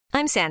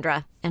I'm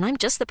Sandra, and I'm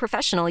just the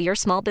professional your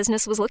small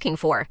business was looking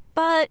for.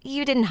 But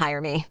you didn't hire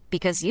me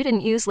because you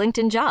didn't use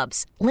LinkedIn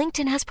Jobs.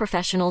 LinkedIn has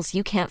professionals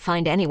you can't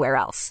find anywhere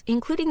else,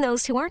 including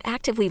those who aren't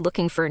actively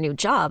looking for a new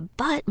job,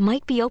 but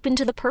might be open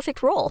to the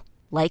perfect role,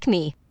 like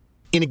me.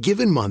 In a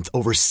given month,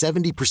 over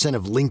 70%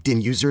 of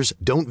LinkedIn users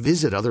don't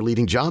visit other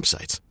leading job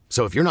sites.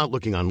 So if you're not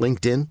looking on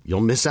LinkedIn,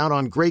 you'll miss out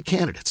on great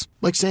candidates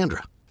like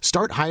Sandra.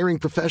 Start hiring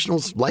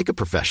professionals like a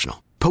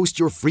professional. Post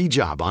your free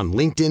job on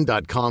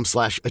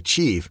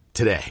linkedin.com/achieve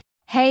today.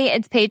 Hey,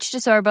 it's Paige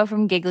DeSorbo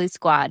from Giggly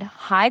Squad.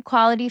 High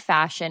quality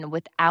fashion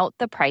without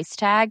the price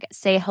tag.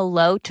 Say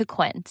hello to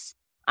Quince.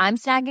 I'm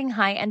snagging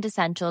high-end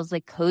essentials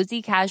like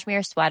cozy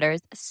cashmere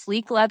sweaters,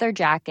 sleek leather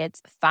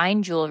jackets,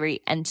 fine jewelry,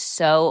 and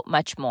so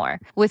much more.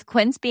 With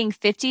Quince being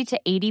 50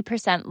 to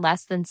 80%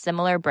 less than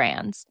similar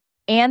brands.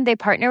 And they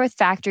partner with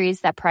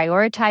factories that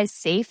prioritize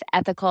safe,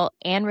 ethical,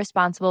 and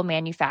responsible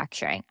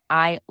manufacturing.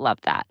 I love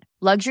that.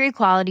 Luxury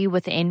quality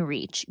within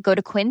reach. Go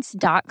to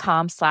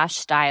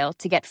quince.com/style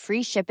to get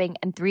free shipping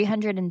and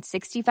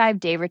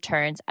 365-day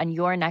returns on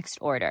your next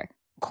order.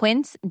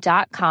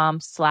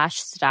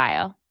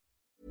 Quince.com/style.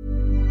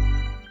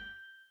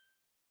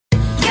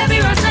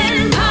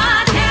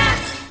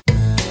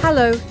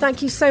 Hello,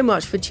 thank you so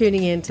much for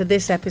tuning in to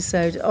this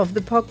episode of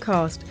the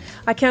podcast.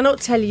 I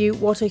cannot tell you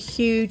what a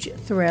huge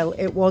thrill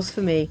it was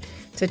for me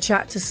to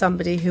chat to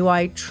somebody who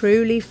I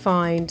truly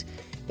find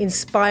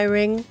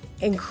inspiring,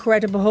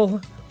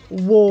 incredible,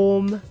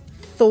 warm,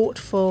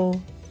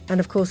 thoughtful, and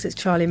of course it's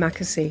Charlie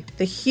Mackesy,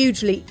 the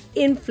hugely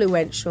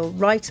influential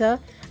writer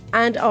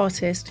and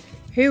artist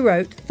who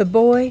wrote The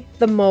Boy,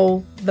 the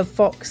Mole, the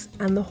Fox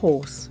and the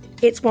Horse.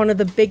 It's one of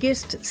the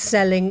biggest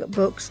selling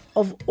books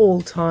of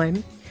all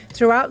time.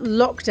 Throughout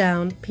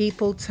lockdown,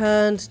 people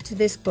turned to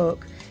this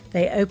book,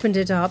 they opened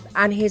it up,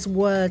 and his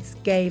words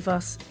gave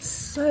us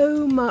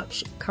so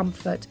much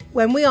comfort.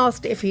 When we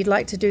asked if he'd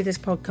like to do this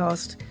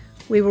podcast,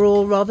 we were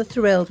all rather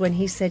thrilled when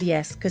he said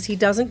yes, because he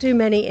doesn't do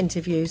many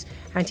interviews,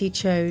 and he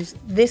chose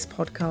this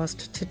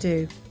podcast to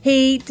do.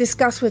 He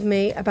discussed with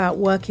me about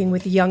working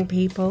with young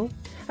people,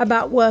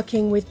 about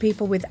working with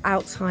people with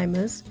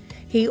Alzheimer's.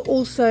 He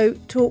also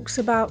talks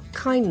about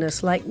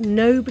kindness like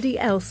nobody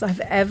else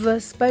I've ever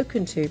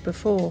spoken to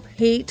before.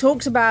 He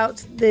talks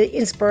about the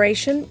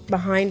inspiration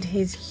behind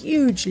his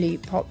hugely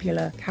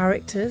popular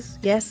characters.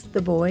 Yes,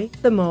 the boy,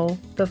 the mole,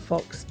 the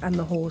fox and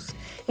the horse.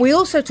 We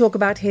also talk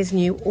about his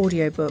new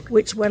audiobook,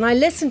 which when I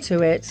listened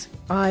to it,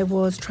 I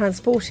was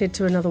transported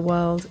to another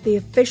world. The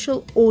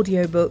official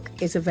audiobook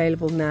is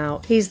available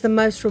now. He's the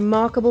most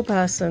remarkable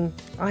person.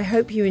 I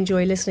hope you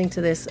enjoy listening to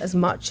this as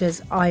much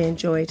as I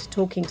enjoyed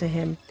talking to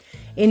him.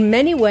 In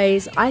many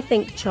ways, I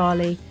think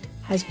Charlie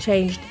has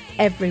changed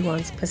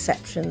everyone's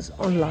perceptions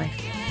on life.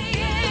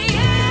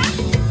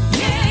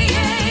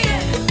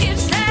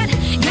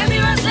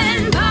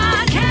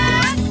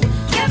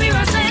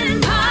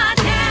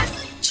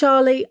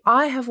 Charlie,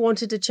 I have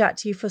wanted to chat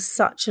to you for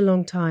such a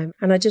long time,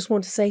 and I just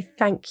want to say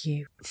thank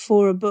you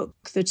for a book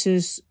that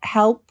has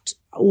helped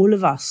all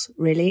of us,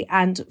 really,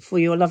 and for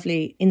your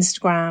lovely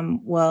Instagram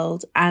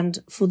world, and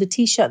for the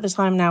T-shirt that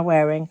I'm now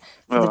wearing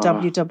for the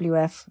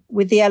WWF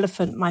with the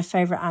elephant, my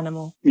favourite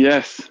animal.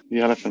 Yes, the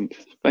elephant.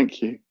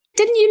 Thank you.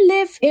 Didn't you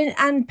live in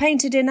and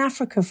painted in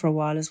Africa for a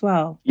while as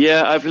well?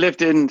 Yeah, I've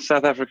lived in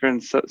South Africa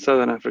and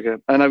Southern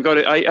Africa. And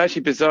I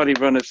actually bizarrely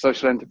run a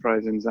social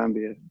enterprise in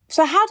Zambia.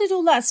 So how did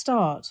all that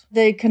start,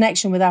 the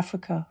connection with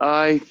Africa?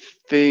 I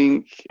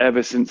think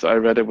ever since I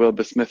read a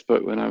Wilbur Smith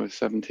book when I was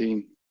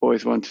 17,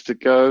 always wanted to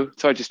go.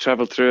 So I just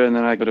traveled through, and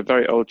then I got a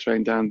very old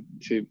train down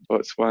to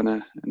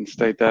Botswana and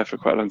stayed there for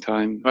quite a long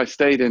time. I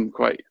stayed in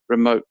quite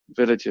remote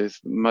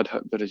villages, mud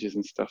hut villages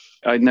and stuff.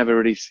 I'd never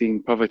really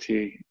seen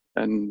poverty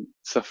and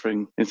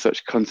suffering in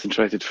such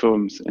concentrated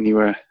forms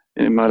anywhere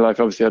in my life.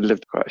 Obviously, I'd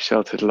lived quite a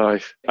sheltered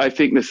life. I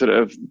think the sort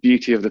of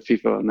beauty of the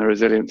people and the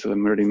resilience of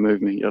them really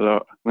moved me a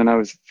lot. When I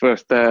was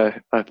first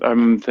there, I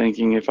remember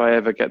thinking, if I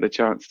ever get the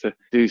chance to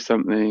do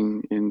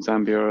something in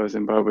Zambia or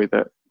Zimbabwe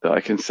that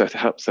I can set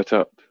up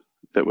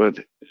that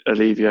would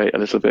alleviate a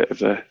little bit of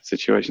the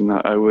situation,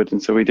 that I would.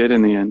 And so we did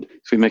in the end.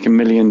 So we make 1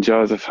 million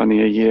jars of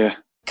honey a year.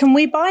 Can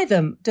we buy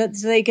them? Do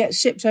they get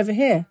shipped over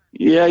here?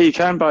 Yeah, you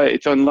can buy it.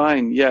 It's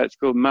online. Yeah, it's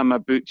called Mama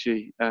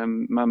Buchi.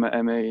 Mama,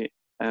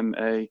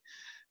 MAMABUCI.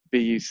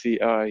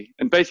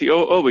 And basically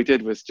all we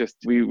did was just,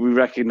 we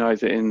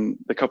recognise it in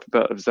the copper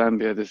belt of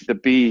Zambia. There's the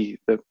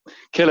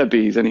killer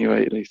bees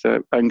anyway, at least,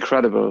 are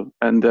incredible.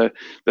 And the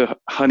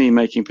honey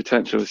making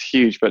potential is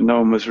huge, but no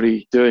one was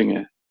really doing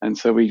it. And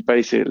so we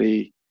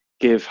basically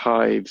give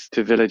hives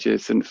to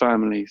villages and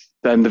families.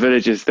 Then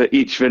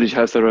each village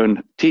has their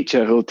own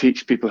teacher who'll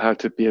teach people how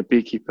to be a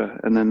beekeeper.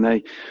 And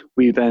then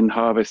we then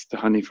harvest the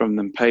honey from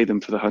them, pay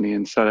them for the honey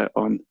and sell it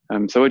on.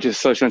 So we're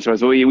just social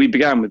enterprise. We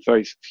began with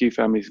very few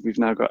families. We've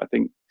now got, I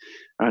think,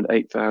 around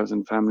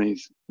 8,000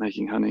 families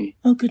making honey.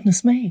 Oh,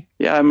 goodness me.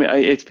 Yeah, I mean,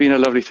 it's been a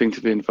lovely thing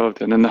to be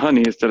involved in. And the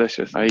honey is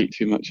delicious. I eat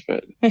too much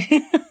of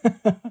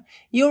it.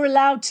 You're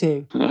allowed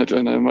to. I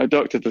don't know. My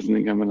doctor doesn't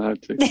think I'm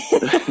allowed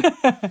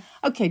to.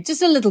 Okay,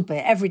 just a little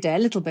bit every day. A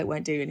little bit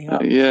won't do you any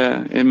harm.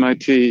 Yeah, in my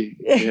tea.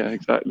 Yeah,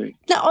 exactly.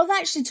 Now,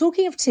 actually,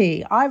 talking of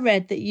tea, I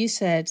read that you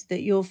said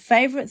that your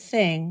favourite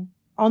thing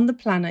on the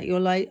planet,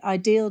 your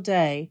ideal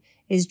day,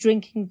 is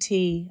drinking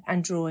tea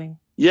and drawing.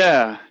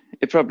 Yeah,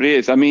 it probably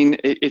is. I mean,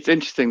 it's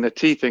interesting. The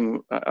tea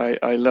thing,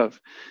 I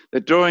love. The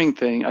drawing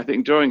thing, I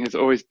think drawing has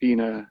always been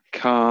a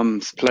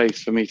calm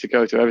place for me to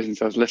go to ever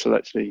since I was little,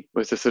 actually. It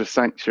was a sort of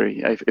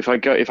sanctuary. If I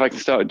can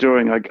start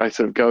drawing, I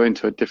sort of go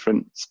into a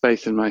different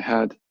space in my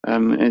head.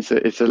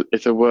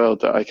 It's a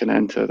world that I can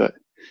enter that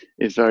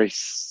is very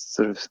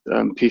sort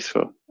of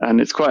peaceful. And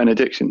it's quite an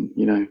addiction,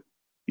 you know.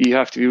 You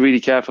have to be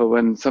really careful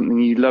when something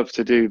you love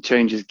to do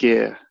changes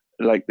gear,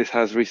 like this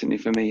has recently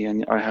for me,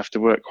 and I have to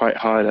work quite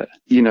hard at,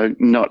 you know,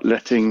 not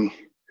letting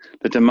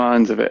the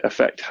demands of it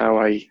affect how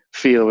I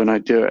feel when I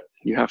do it.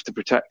 You have to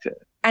protect it.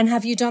 And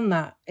have you done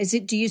that?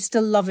 Do you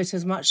still love it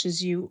as much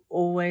as you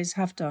always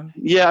have done?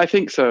 Yeah, I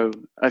think so.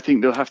 I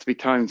think there'll have to be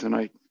times when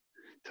I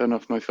turn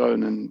off my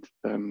phone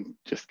and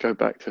just go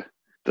back to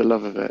the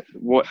love of it.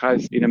 What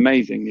has been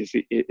amazing is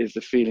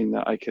the feeling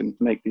that I can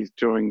make these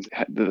drawings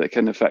that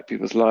can affect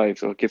people's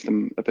lives or give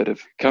them a bit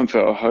of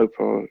comfort or hope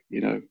or, you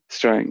know,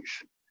 strength.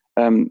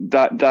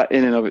 That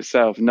in and of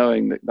itself,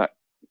 knowing that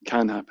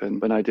can happen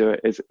when I do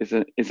it,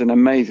 is an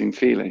amazing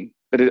feeling.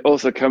 But it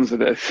also comes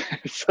with a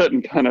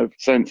certain kind of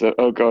sense of,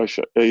 oh gosh,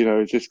 you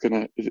know,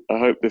 I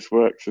hope this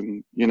works.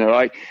 And, you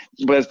know,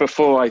 whereas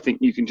before I think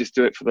you can just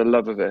do it for the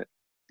love of it.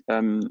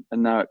 And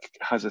now it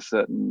has a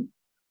certain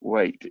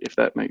weight, if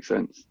that makes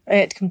sense.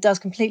 It does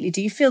completely.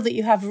 Do you feel that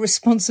you have a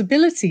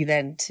responsibility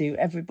then to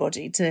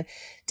everybody to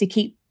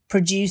keep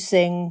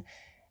producing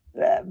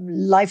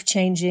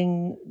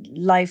life-changing,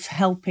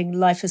 life-helping,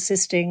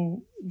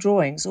 life-assisting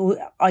drawings? Or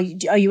are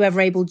you ever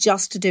able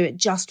just to do it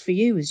just for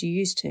you as you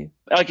used to?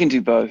 I can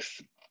do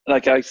both.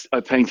 Like I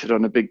painted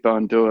on a big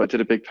barn door. I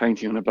did a big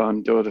painting on a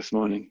barn door this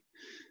morning.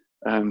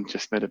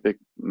 Just made a big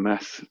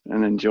mess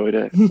and enjoyed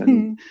it.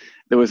 And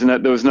there was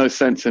no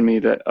sense in me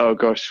that, oh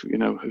gosh, you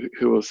know,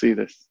 who will see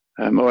this?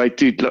 Or I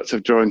do lots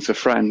of drawings for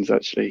friends,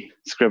 actually,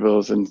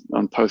 scribbles and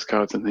on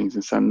postcards and things,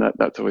 and so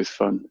that's always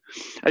fun.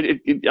 I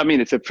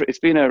mean, it's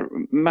been a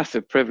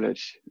massive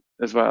privilege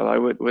as well. I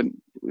would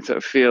sort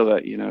of feel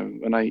that, you know,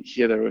 when I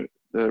hear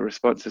the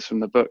responses from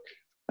the book,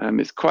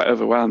 it's quite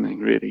overwhelming,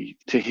 really,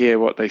 to hear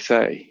what they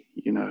say.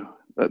 You know,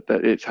 that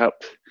it's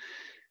helped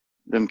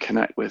them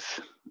connect with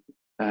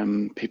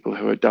people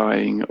who are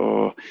dying,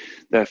 or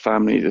their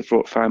families. It's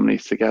brought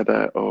families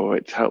together, or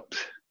it's helped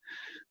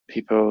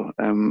people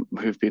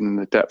who've been in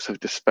the depths of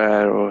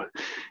despair or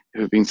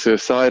who've been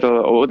suicidal,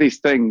 or all these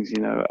things.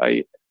 You know,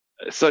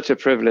 such a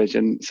privilege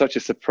and such a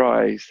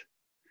surprise,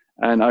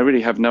 and I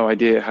really have no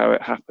idea how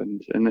it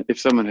happened. And if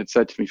someone had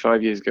said to me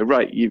 5 years ago,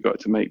 right, you've got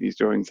to make these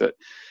drawings that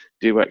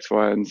do X,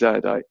 Y, and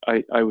Z,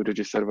 I would have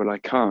just said, well, I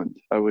can't.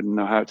 I wouldn't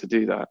know how to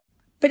do that.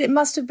 But it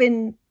must have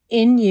been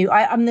in you.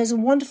 There's a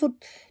wonderful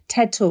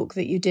TED Talk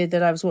that you did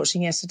that I was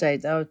watching yesterday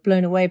that I was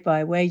blown away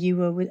by, where you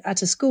were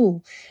at a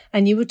school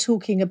and you were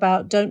talking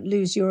about don't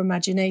lose your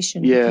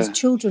imagination. Yeah. Because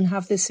children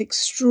have this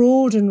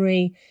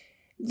extraordinary,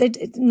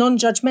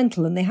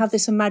 non-judgmental, and they have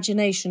this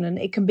imagination, and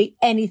it can be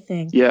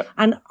anything. Yeah.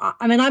 And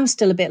I mean, I'm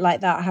still a bit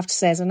like that, I have to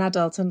say, as an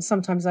adult, and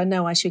sometimes I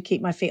know I should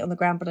keep my feet on the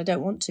ground, but I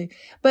don't want to.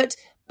 But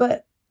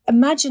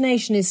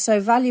imagination is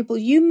so valuable.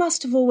 You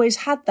must have always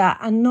had that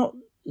and not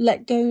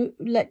let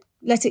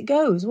it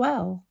go as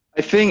well.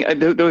 I think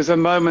there was a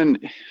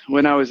moment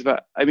when I was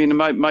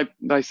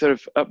my sort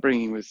of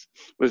upbringing was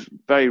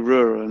very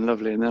rural and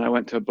lovely. And then I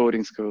went to a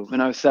boarding school when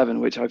I was 7,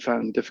 which I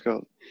found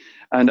difficult.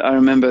 And I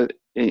remember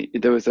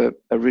there was a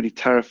really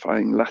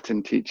terrifying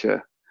Latin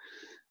teacher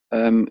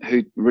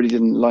who really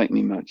didn't like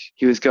me much.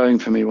 He was going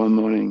for me one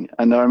morning,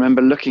 and I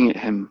remember looking at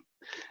him,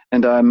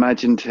 and I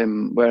imagined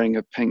him wearing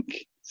a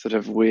pink sort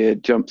of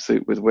weird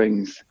jumpsuit with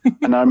wings.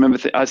 And I remember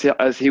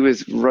as he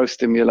was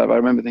roasting me alive, I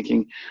remember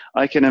thinking,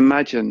 I can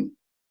imagine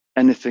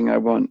anything I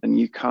want and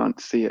you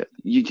can't see it.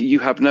 You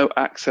have no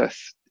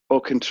access or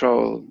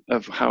control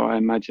of how I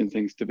imagine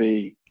things to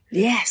be.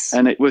 Yes.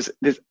 And it was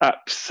this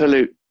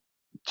absolute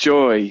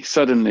joy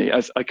suddenly,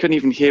 as I couldn't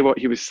even hear what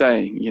he was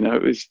saying. You know,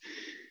 it was,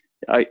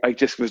 I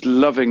just was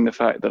loving the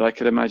fact that I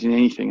could imagine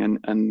anything,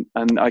 and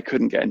I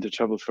couldn't get into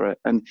trouble for it.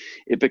 And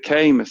it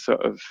became a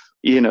sort of,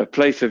 you know,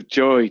 place of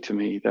joy to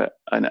me, that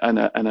and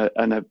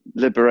a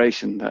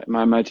liberation, that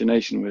my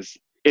imagination was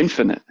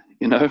infinite,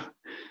 you know.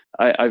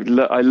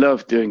 I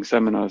love doing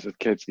seminars with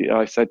kids.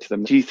 I said to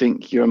them, do you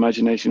think your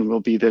imagination will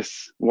be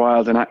this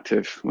wild and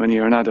active when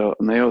you're an adult?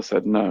 And they all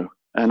said no.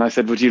 And I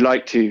said, would you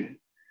like to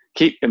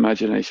keep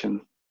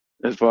imagination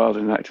as wild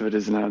and active as it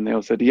is now? And they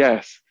all said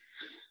yes.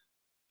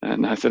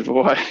 And I said,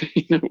 well, why?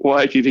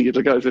 Why do you think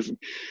it'll go?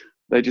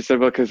 They just said,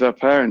 well, because our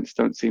parents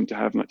don't seem to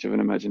have much of an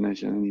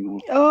imagination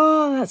anymore.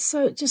 Oh, that's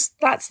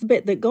the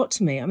bit that got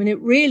to me. I mean, it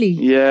really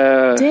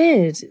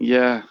did.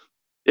 Yeah.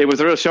 it was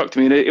a real shock to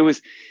me.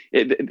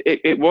 And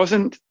it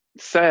wasn't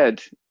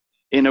said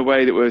in a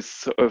way that was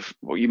sort of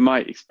what you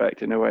might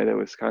expect, in a way that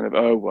was kind of,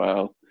 oh,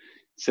 well,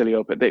 silly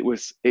old, but it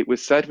was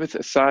said with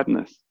a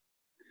sadness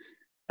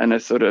and a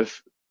sort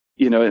of,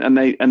 and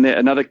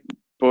another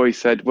boy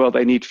said, well,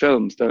 they need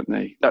films, don't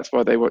they? That's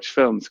why they watch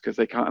films, because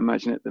they can't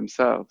imagine it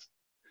themselves.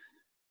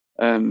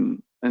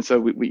 And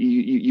so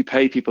you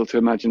pay people to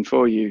imagine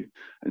for you.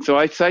 And so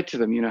I said to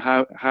them,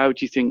 how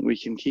do you think we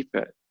can keep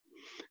it?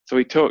 So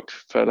we talked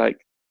for it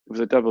was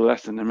a double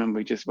lesson. I remember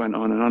we just went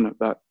on and on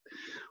about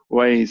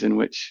ways in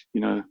which,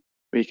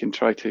 we can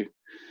try to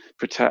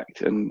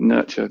protect and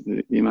nurture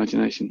the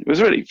imagination. It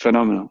was really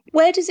phenomenal.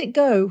 Where does it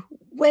go?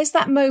 Where's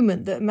that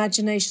moment that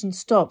imagination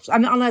stops?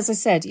 And as I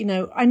said,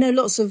 I know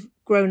lots of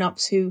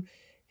grown-ups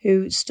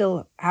who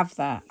still have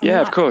that.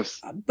 Of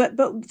course.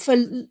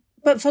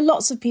 But for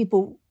lots of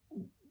people,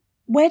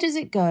 where does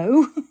it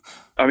go?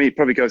 I mean, it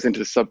probably goes into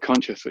the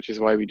subconscious, which is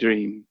why we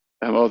dream.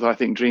 Although I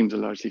think dreams are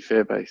largely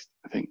fear-based,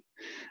 I think.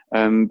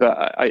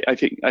 But I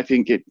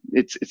think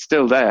it's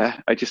still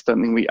there. I just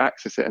don't think we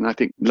access it. And I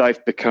think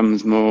life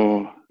becomes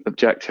more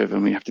objective,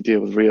 and we have to deal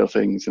with real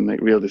things and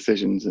make real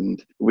decisions.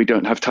 And we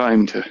don't have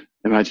time to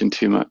imagine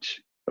too much,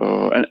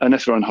 or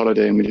unless we're on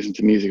holiday and we listen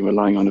to music and we're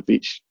lying on a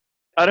beach.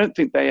 I don't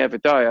think they ever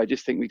die. I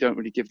just think we don't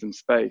really give them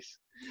space.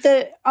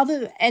 The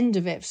other end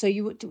of it, so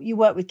you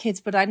work with kids,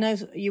 but I know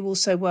you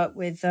also work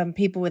with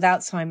people with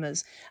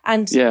Alzheimer's.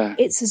 And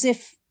it's as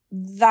if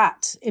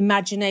that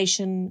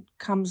imagination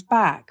comes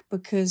back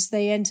because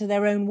they enter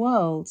their own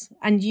world.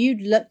 And you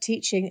look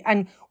teaching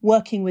and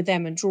working with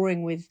them and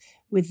drawing with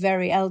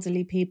very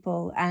elderly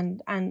people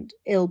and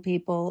ill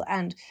people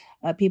and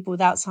people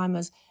with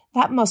Alzheimer's.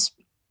 That must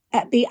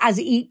be as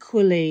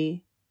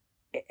equally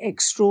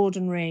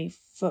extraordinary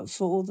for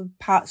all the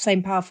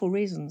same powerful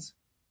reasons.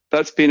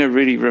 That's been a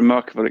really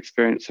remarkable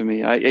experience for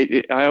me.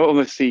 I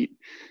almost see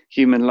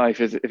human life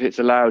as, if it's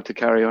allowed to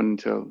carry on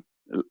until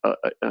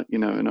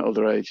an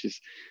older age, is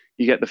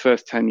you get the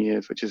first 10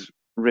 years, which is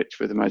rich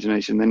with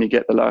imagination. Then you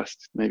get the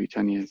last maybe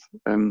 10 years,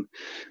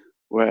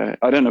 where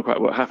I don't know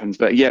quite what happens.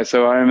 But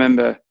so I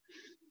remember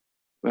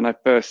when I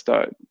first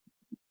started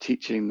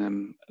teaching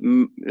them,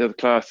 the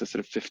class of sort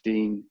of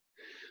 15,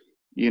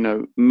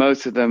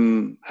 most of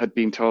them had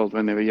been told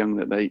when they were young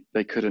that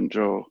they couldn't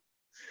draw,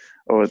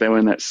 or they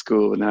weren't at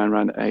school now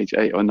around age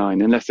 8 or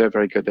 9. Unless they were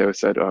very good, they were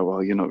said, oh,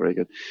 well, you're not very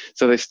good.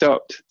 So they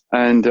stopped.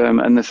 And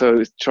so I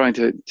was trying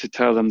to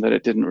tell them that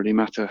it didn't really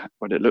matter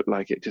what it looked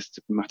like. It just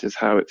matters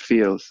how it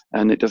feels.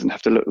 And it doesn't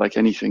have to look like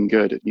anything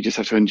good. You just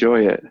have to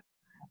enjoy it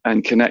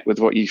and connect with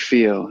what you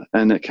feel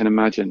and can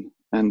imagine.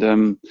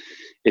 And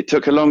it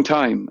took a long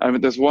time.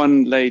 There's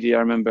one lady I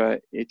remember,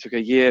 it took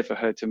a year for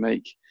her to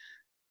make.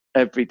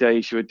 Every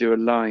day she would do a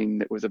line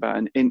that was about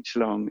an inch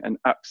long and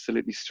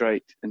absolutely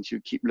straight. And she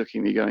would keep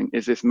looking at me going,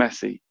 is this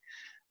messy?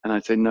 And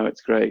I'd say, no,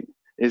 it's great.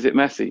 Is it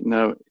messy?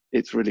 No,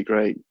 it's really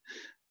great.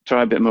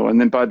 Try a bit more.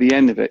 And then by the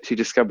end of it, she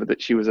discovered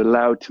that she was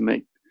allowed to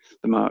make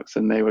the marks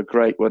and they were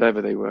great,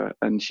 whatever they were.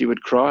 And she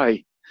would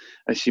cry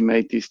as she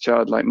made these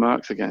childlike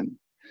marks again.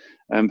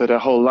 But her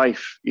whole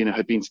life,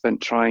 had been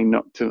spent trying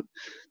not to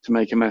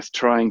make a mess,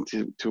 trying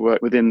to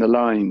work within the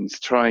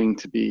lines, trying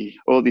to be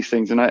all these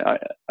things. And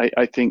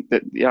I think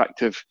that the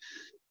act of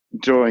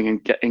drawing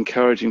and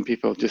encouraging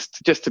people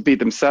just to be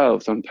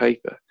themselves on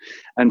paper,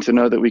 and to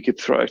know that we could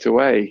throw it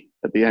away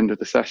at the end of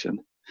the session,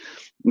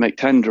 make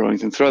 10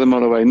 drawings and throw them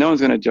all away. No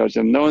one's going to judge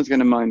them. No one's going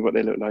to mind what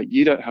they look like.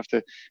 You don't have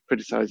to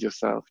criticize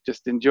yourself.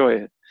 Just enjoy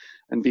it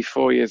and be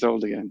 4 years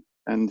old again.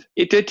 And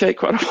it did take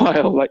quite a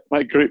while. Like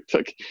my group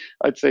took,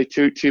 I'd say,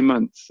 two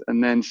months.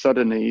 And then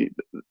suddenly,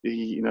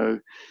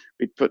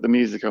 we'd put the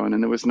music on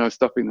and there was no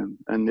stopping them.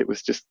 And it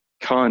was just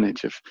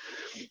carnage of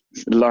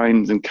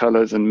lines and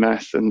colors and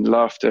mess and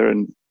laughter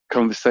and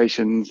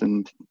conversations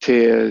and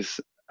tears.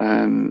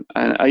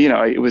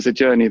 It was a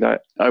journey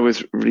that I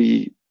was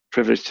really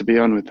privileged to be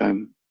on with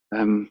them.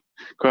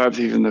 Quite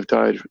obviously, even though they've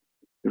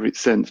died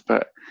since,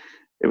 but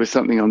it was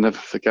something I'll never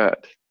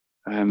forget.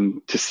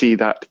 To see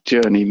that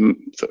journey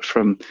sort of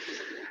from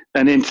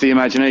and into the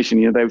imagination,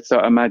 they would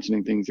start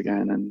imagining things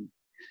again,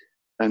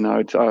 and I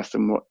would ask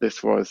them what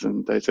this was,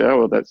 and they'd say, "Oh,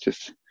 well, that's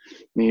just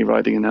me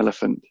riding an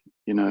elephant,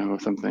 or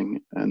something,"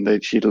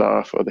 and she'd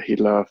laugh, or he'd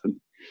laugh, and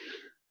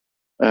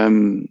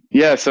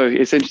so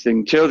it's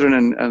interesting.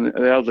 Children and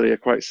the elderly are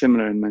quite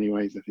similar in many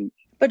ways, I think.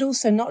 But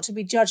also not to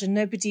be judged and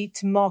nobody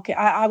to mark it.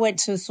 I went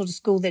to a sort of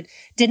school that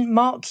didn't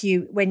mark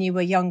you when you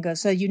were younger,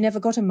 so you never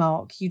got a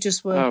mark. You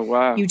just were. Oh,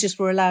 wow. You just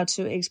were allowed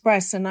to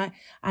express. And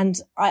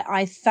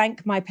I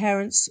thank my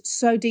parents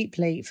so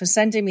deeply for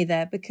sending me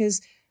there,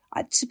 because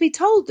to be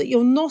told that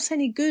you're not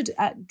any good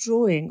at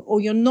drawing or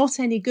you're not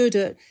any good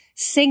at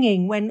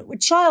singing, when a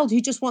child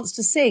who just wants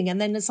to sing and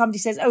then somebody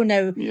says, oh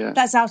no,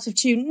 that's out of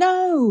tune.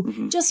 No,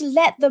 just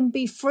let them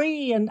be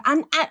free. And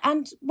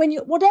when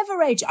you're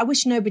whatever age, I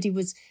wish nobody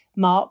was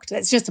marked.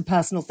 It's just a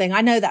personal thing.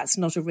 I know that's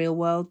not a real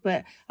world,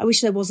 but I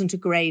wish there wasn't a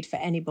grade for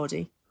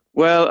anybody.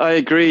 Well, I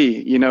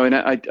agree, and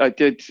I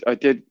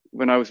did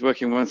when I was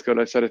working in one school,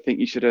 I said, I think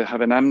you should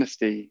have an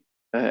amnesty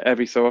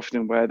every so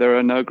often where there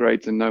are no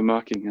grades and no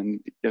marking, and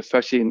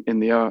especially in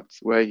the arts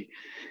where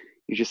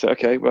you just say,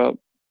 okay, well,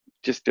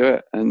 just do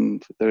it,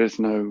 and there is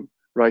no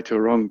right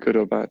or wrong, good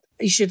or bad.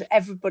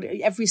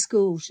 Every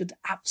school should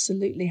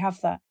absolutely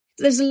have that.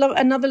 There's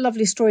another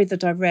lovely story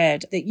that I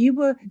read, that you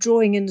were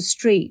drawing in the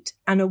street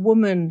and a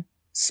woman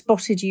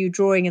spotted you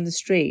drawing in the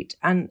street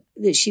and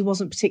that she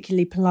wasn't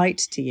particularly polite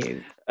to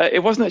you.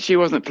 It wasn't that she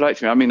wasn't polite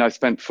to me. I mean, I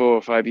spent 4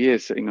 or 5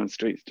 years sitting on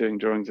streets doing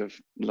drawings of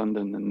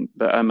London,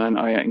 and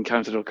I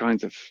encountered all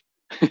kinds of,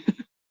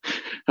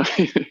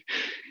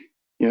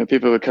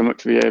 people would come up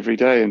to me every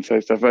day and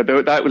say stuff. But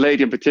that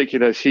lady in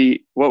particular,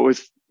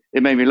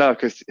 it made me laugh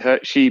because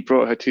she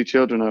brought her 2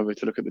 children over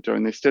to look at the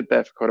drawing. They stood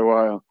there for quite a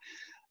while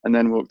and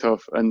then walked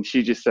off. And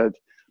she just said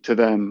to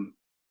them,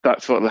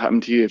 "That's what will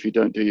happen to you if you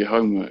don't do your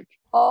homework."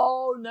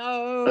 Oh,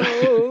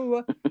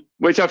 no.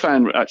 Which I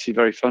found actually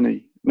very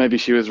funny. Maybe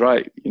she was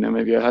right.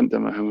 Maybe I hadn't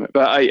done my homework.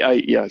 But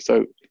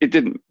so it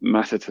didn't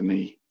matter to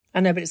me.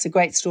 I know, but it's a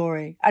great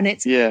story. And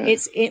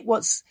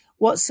what's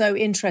so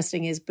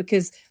interesting is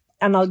because,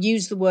 and I'll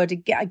use the word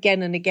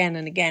again and again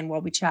and again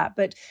while we chat,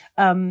 but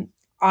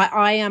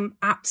I am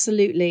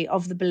absolutely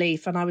of the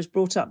belief, and I was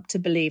brought up to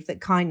believe,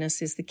 that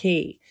kindness is the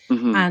key.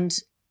 Mm-hmm. And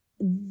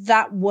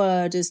that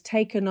word has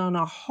taken on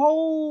a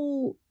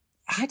whole,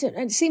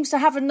 it seems to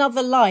have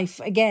another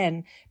life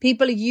again.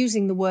 People are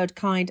using the word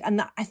kind,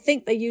 and I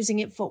think they're using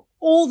it for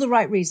all the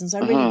right reasons. I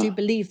really do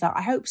believe that.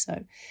 I hope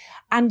so.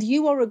 And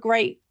you are a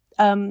great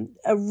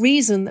a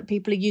reason that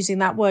people are using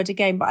that word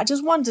again. But I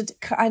just wondered,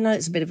 I know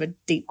it's a bit of a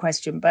deep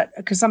question, but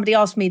because somebody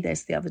asked me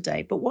this the other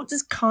day, but what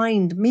does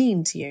kind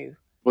mean to you?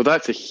 Well,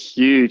 that's a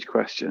huge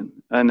question.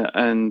 And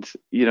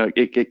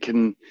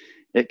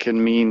it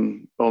can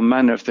mean all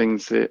manner of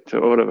things to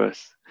all of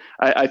us.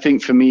 I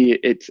think for me,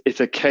 it's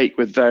a cake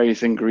with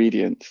various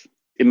ingredients.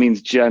 It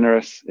means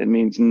generous. It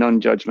means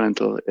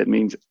non-judgmental. It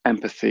means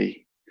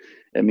empathy.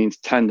 It means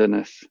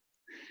tenderness.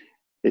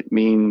 It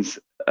means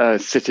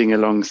sitting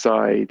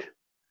alongside,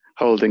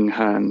 holding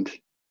hand,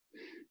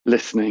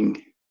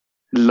 listening,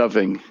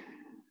 loving.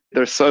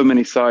 There are so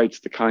many sides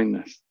to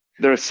kindness.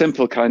 There are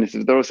simple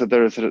kindnesses. There are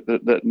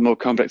the more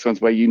complex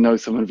ones where you know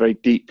someone very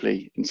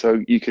deeply, and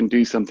so you can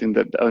do something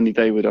that only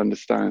they would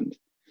understand.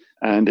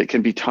 And it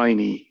can be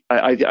tiny.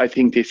 I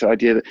think this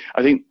idea that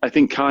I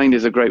think kind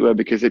is a great word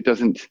because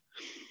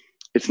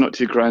it's not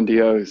too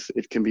grandiose.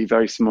 It can be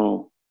very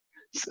small.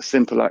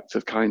 Simple acts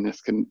of kindness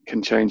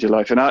can change your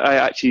life. And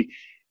I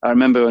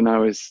remember when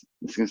this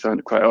is going to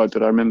sound quite odd,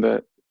 but I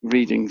remember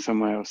reading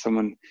somewhere or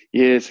someone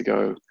years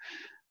ago,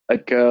 a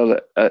girl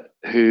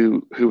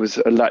who was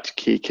a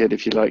latchkey kid,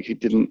 if you like,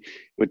 who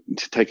would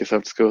take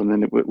herself to school, and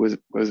then it was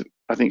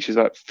I think she was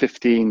about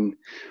 15,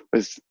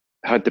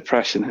 had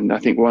depression, and I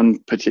think one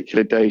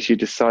particular day she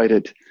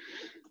decided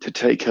to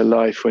take her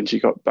life when she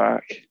got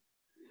back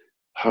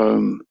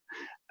home.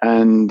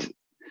 And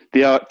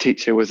the art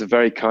teacher was a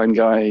very kind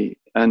guy,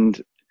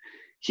 and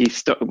he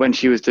stopped when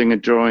she was doing a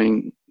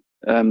drawing.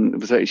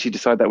 She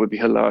decided that would be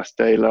her last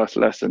day, last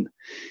lesson.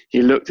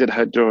 He looked at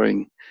her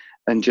drawing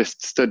and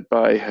just stood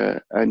by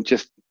her, and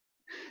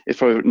it's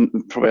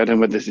probably I don't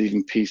know whether this is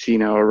even PC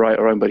now or right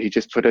or wrong, but he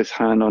just put his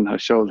hand on her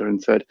shoulder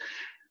and said,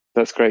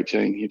 "That's great,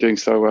 Jane. You're doing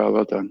so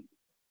well done."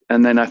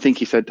 And then I think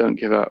he said, "Don't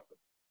give up."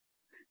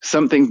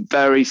 Something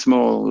very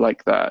small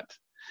like that.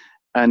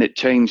 And it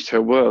changed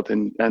her world.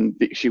 And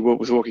she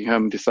was walking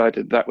home and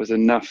decided that was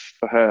enough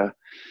for her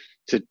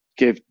to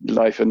give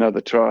life another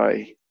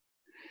try.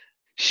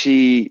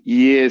 She,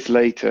 years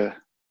later,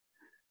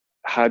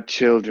 had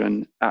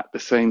children at the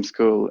same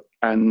school,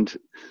 and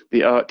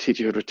the art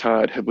teacher who had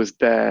retired was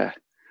there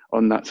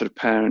on that sort of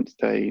Parents'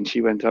 Day. And she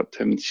went up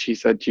to him and she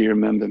said, "Do you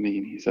remember me?"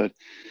 And he said,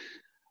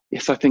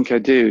 "Yes, I think I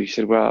do." He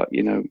said, "Well,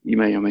 you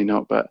may or may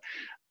not, but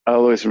I'll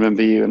always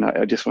remember you. And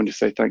I just want to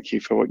say thank you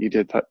for what you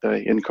did that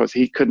day." And of course,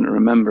 he couldn't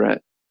remember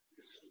it.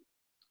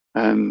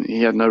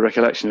 He had no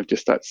recollection of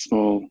just that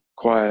small,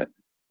 quiet,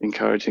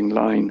 encouraging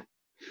line.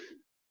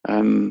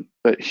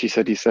 But she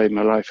said, "You saved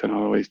my life, and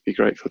I'll always be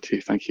grateful to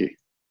you. Thank you."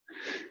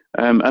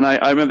 And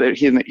I remember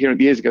hearing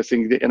years ago,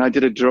 and I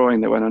did a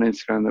drawing that went on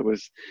Instagram that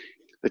was,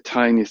 the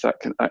tiniest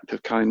act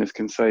of kindness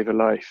can save a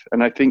life.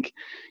 And I think,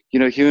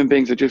 human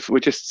beings we're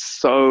just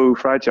so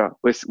fragile.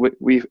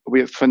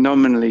 We're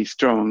phenomenally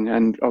strong,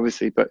 and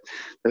obviously, but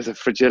there's a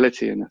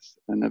fragility in us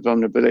and a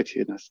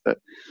vulnerability in us that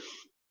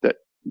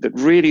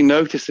really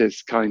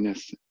notices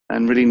kindness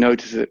and really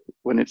notices it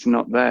when it's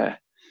not there.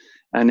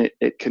 And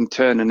it can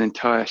turn an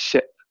entire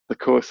ship. The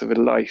course of a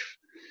life,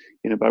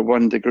 by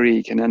 1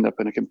 degree, can end up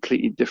in a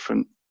completely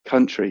different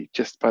country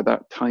just by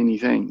that tiny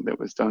thing that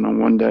was done on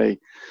one day.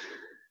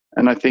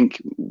 And I think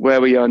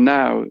where we are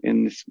now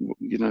in this,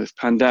 this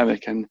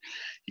pandemic, and,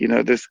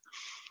 there's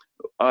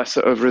our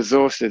sort of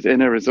resources,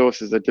 inner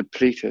resources are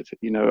depleted.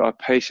 Our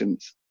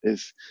patience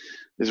is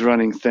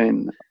running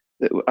thin.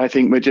 I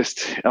think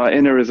our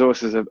inner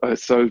resources are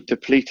so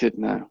depleted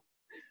now,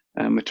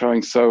 and we're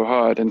trying so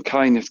hard, and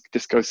kindness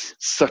just goes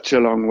such a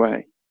long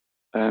way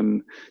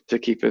to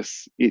keep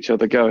each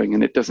other going.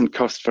 And it doesn't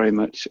cost very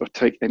much or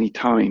take any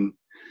time.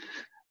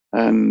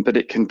 but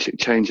it can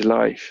change a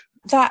life.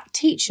 That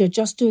teacher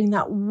just doing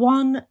that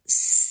one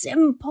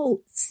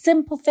simple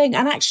thing.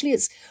 And actually,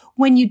 it's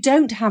when you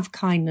don't have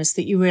kindness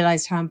that you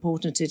realize how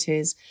important it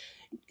is.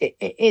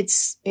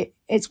 It's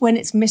when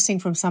it's missing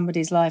from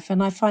somebody's life.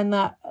 And I find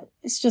that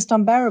it's just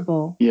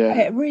unbearable. Yeah.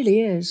 It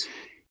really is.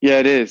 Yeah,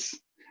 it is.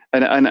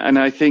 And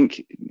I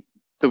think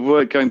the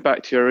word, going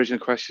back to your original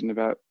question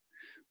about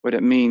what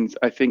it means,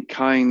 I think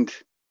kind,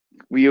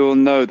 we all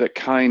know that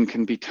kind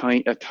can be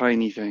a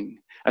tiny thing.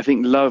 I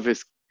think love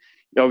is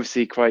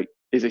obviously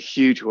is a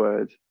huge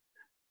word,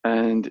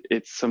 and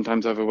it's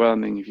sometimes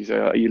overwhelming if you say,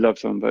 oh, you love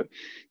someone, but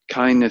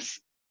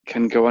kindness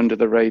can go under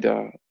the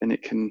radar, and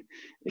it can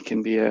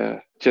be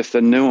just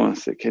a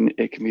nuance. It can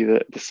be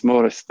the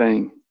smallest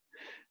thing.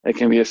 It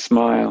can be a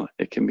smile.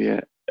 It can be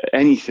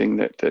anything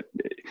that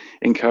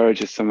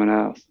encourages someone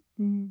else.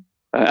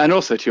 And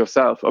also to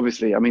yourself,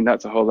 obviously. I mean,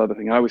 that's a whole other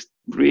thing. I was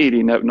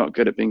really not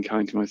good at being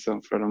kind to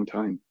myself for a long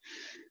time.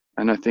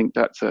 And I think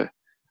that's a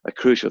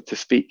crucial, to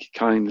speak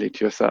kindly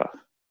to yourself.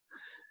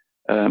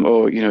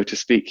 Or, to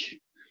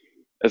speak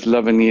as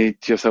lovingly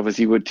to yourself as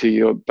you would to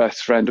your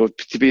best friend, or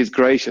to be as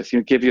gracious,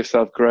 give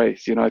yourself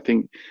grace. I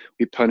think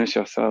we punish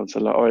ourselves a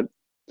lot, or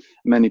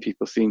many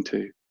people seem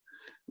to.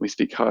 We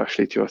speak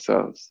harshly to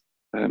ourselves.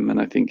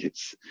 And I think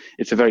it's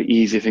a very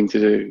easy thing to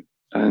do.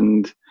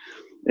 And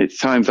it's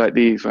times like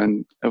these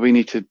when we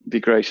need to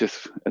be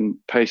gracious and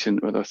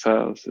patient with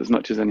ourselves as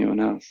much as anyone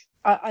else.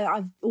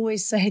 I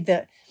always say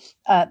that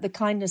the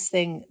kindness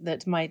thing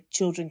that my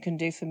children can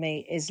do for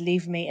me is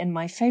leave me in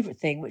my favourite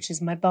thing, which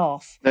is my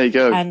bath. There you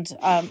go. And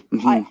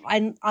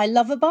I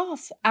love a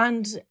bath,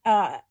 and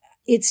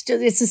it's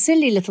a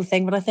silly little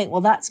thing, but I think,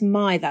 well, that's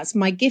my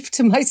gift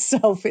to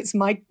myself. It's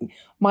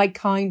my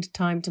kind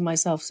time to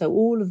myself. So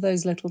all of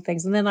those little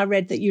things. And then I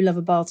read that you love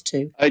a bath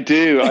too. I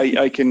do.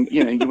 I can,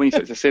 when you say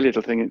it's a silly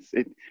little thing,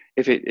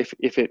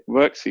 if it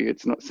works for you,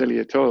 it's not silly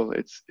at all.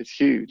 It's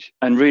huge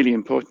and really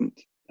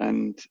important.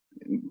 And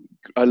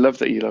I love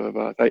that you love a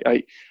bath.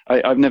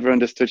 I've never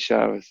understood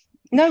showers.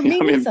 No, me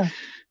neither.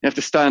 You have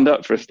to stand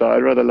up for a start.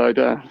 I'd rather lie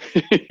down.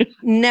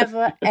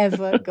 Never,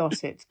 ever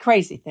got it.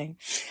 Crazy thing.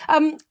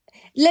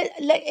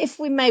 If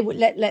we may,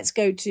 let's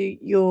go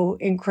to your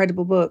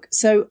incredible book.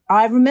 So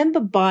I remember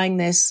buying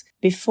this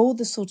before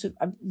the sort of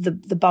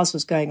the buzz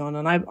was going on,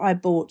 and I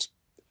bought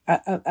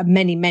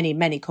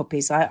many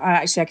copies.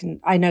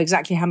 I know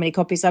exactly how many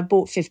copies. I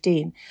bought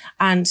 15,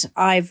 and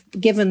I've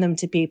given them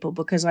to people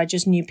because I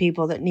just knew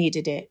people that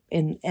needed it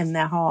in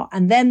their heart.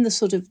 And then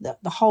the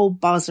whole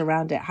buzz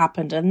around it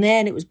happened, and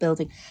then it was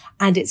building,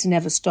 and it's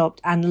never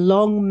stopped. And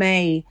long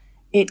may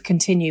it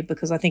continue,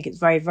 because I think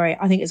it's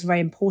a very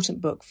important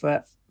book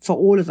for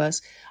all of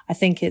us. I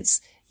think it's,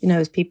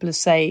 as people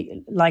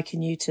say,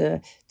 liken you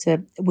to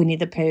Winnie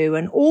the Pooh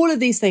and all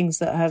of these things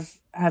that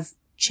have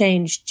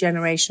changed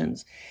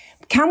generations.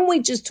 Can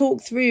we just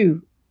talk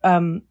through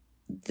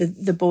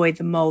the boy,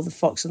 the mole, the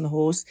fox, and the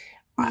horse?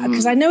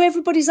 Because I know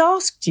everybody's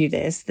asked you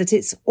this, that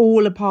it's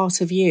all a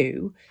part of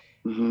you.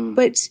 Mm-hmm.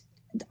 But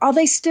are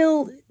they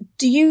still?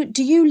 Do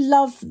you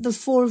love the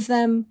four of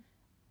them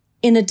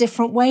in a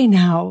different way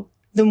now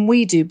than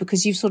we do,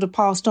 because you've sort of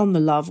passed on the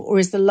love, or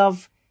is the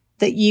love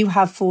that you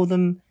have for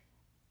them,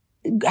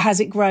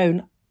 has it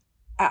grown?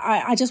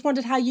 I just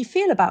wondered how you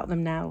feel about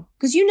them now,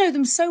 because you know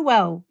them so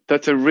well.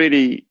 That's a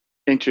really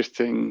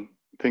interesting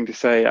thing to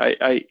say.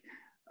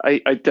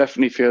 I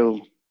definitely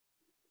feel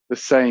the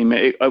same.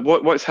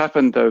 What's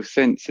happened though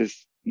since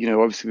is,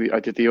 obviously I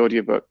did the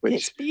audiobook, which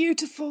it's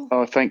beautiful.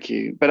 Oh, thank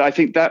you. But I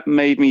think that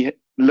made me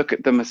look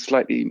at them as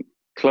slightly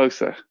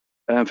closer.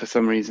 For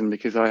some reason,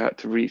 because I had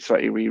to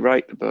slightly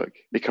rewrite the book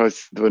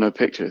because there were no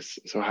pictures.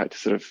 So I had to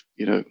sort of,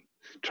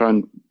 try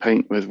and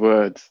paint with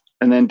words.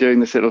 And then doing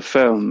this little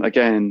film,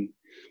 again,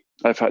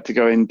 I've had to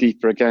go in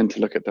deeper again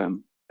to look at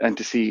them and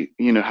to see,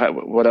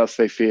 what else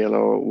they feel,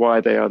 or why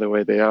they are the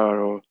way they are,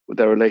 or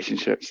their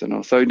relationships and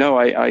all. So no,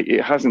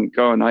 it hasn't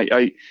gone.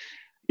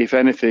 If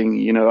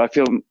anything, I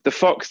feel the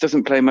fox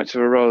doesn't play much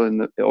of a role in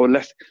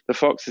the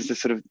fox is the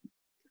sort of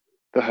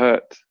the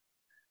hurt,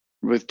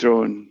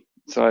 withdrawn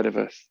side of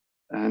us.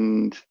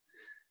 And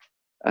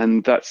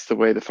that's the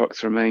way the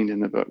fox remained in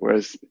the book.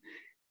 Whereas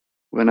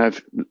when I'm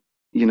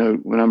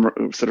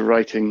sort of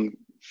writing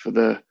for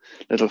the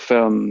little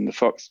film, the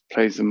fox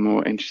plays a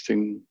more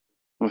interesting,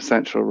 more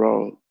central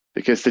role,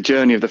 because the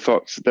journey of the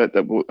fox,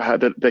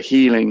 the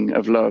healing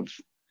of love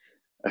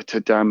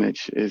to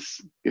damage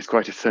is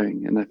quite a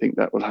thing. And I think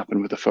that will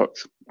happen with the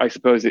fox. I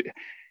suppose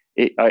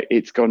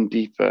it's gone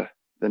deeper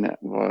than it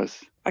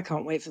was. I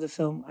can't wait for the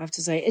film, I have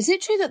to say. Is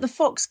it true that the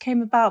fox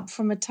came about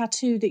from a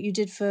tattoo that you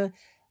did for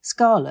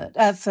Scarlett,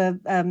 for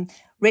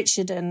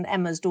Richard and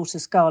Emma's daughter,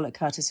 Scarlett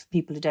Curtis, for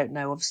people who don't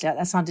know? Obviously,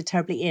 that sounded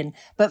terribly in.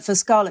 But for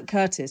Scarlett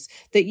Curtis,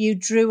 that you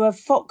drew a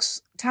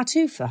fox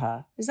tattoo for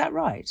her. Is that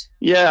right?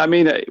 Yeah,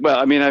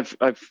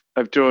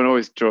 I've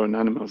always drawn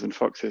animals and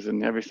foxes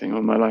and everything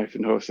all my life,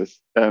 and horses.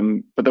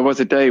 But there was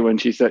a day when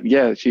she said,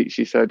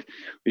 she said,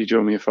 "Will you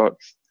draw me a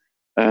fox?"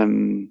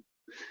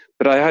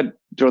 But I had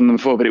drawn them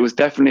before, but it was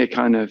definitely a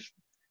kind of,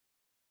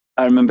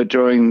 I remember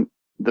drawing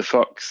the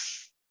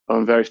fox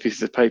on various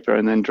pieces of paper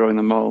and then drawing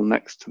the mole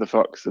next to the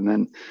fox and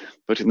then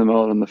putting the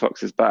mole on the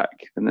fox's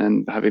back and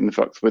then having the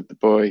fox with the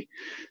boy.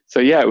 So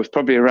yeah, it was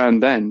probably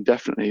around then,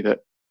 definitely, that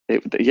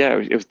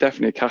it was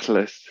definitely a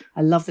catalyst.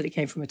 I love that it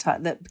came from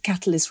the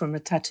catalyst from a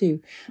tattoo.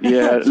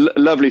 Yeah,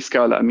 lovely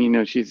Scarlett. I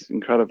mean, she's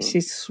incredible.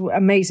 She's an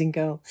amazing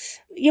girl.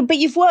 Yeah, but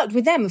you've worked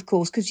with them, of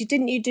course, because you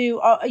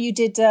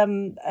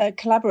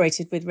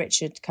collaborated with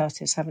Richard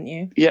Curtis, haven't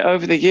you? Yeah,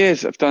 over the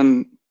years, I've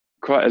done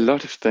quite a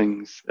lot of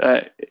things.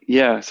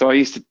 So I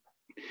used to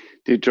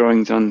do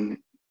drawings on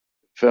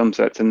film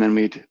sets, and then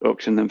we'd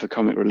auction them for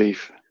Comic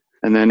Relief,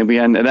 and then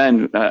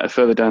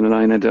further down the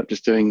line, ended up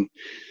just doing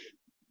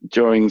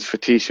drawings for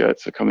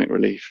T-shirts for Comic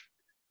Relief.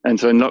 And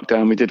so in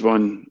lockdown, we did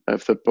one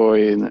of the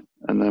boy and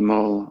the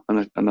mole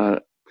and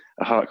a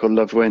heart called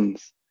Love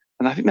Wins,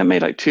 and I think that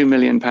made like £2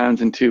 million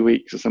in 2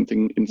 weeks or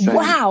something insane.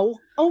 Wow!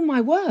 Oh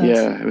my word!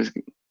 Yeah, it was.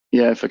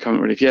 Yeah, for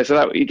Comic Relief. Yeah, so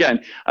that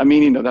again, I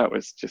mean, that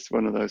was just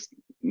one of those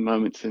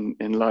moments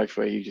in life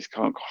where you just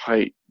can't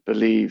quite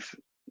believe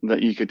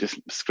that you could just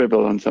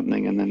scribble on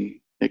something and then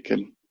it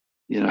could,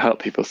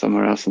 help people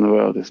somewhere else in the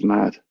world. It's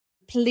mad.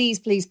 Please,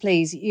 please,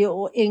 please.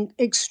 Your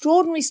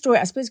extraordinary story,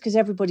 I suppose, because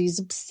everybody's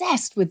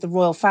obsessed with the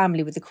royal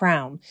family, with the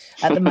crown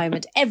at the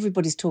moment.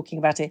 Everybody's talking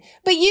about it.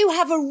 But you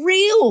have a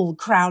real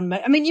crown.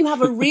 You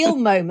have a real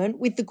moment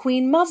with the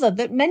Queen Mother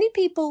that many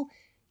people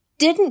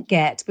didn't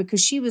get because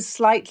she was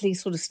slightly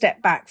sort of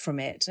stepped back from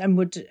it and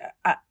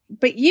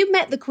but you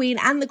met the Queen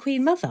and the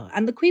Queen Mother,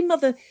 and the Queen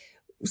Mother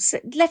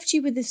left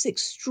you with this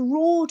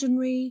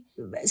extraordinary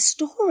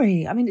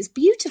story. I mean, it's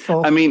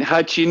beautiful. I mean,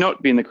 had she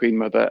not been the Queen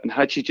Mother and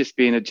had she just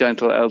been a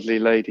gentle elderly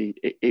lady,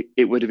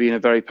 it would have been a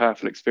very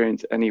powerful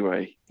experience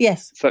anyway.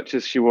 Yes. Such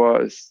as she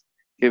was,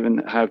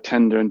 given how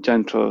tender and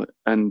gentle,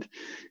 and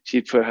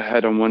she'd put her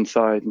head on one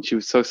side and she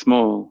was so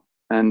small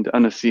and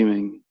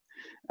unassuming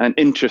and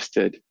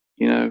interested,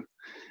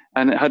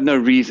 and it had no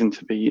reason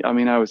to be. I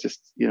mean, I was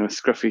just, a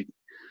scruffy,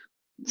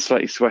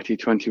 slightly sweaty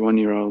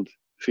 21-year-old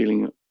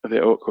feeling a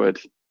bit awkward.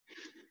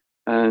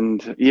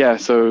 And yeah,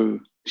 so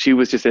she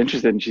was just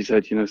interested, and she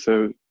said,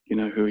 who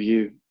are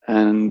you?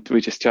 And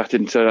we just chatted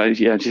and said,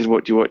 she said,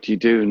 what do you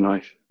do in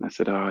life? And I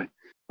said, I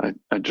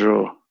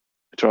draw,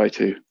 I try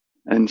to.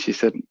 And she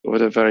said,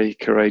 what a very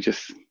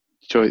courageous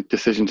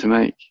decision to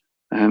make.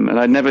 And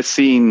I'd never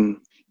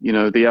seen,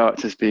 the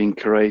arts as being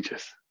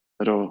courageous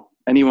at all.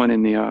 Anyone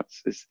in the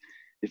arts is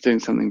doing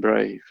something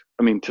brave.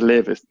 I mean, to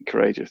live is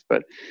courageous,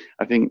 but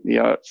I think the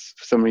arts,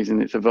 for some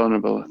reason, it's a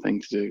vulnerable thing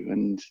to do,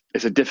 and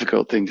it's a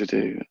difficult thing to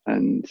do.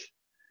 And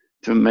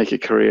to make a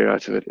career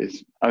out of it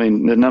is, the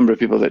number of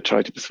people that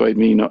try to persuade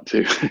me not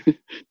to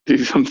do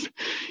something,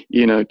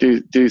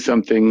 do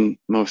something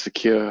more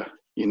secure.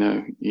 You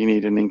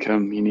need an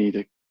income, you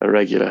need a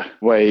regular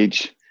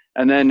wage.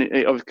 And then,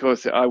 of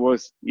course, I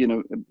was,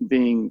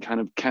 being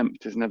kind of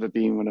kempt has never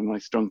been one of my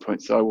strong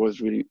points. So I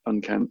was really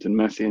unkempt and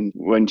messy. And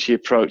when she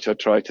approached, I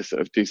tried to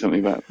sort of do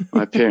something about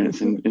my appearance.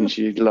 and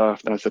she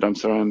laughed. And I said, I'm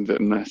sorry, I'm a bit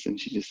of a mess. And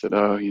she just said,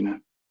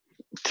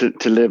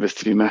 to live is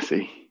to be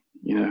messy.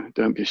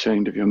 Don't be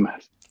ashamed of your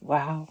mess.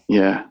 Wow.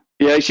 Yeah.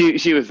 Yeah, she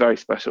was a very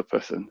special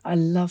person. I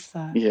love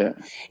that. Yeah.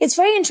 It's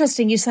very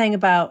interesting you're saying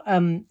about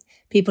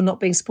people not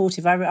being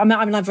supportive.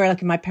 I'm very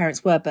lucky my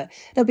parents were, but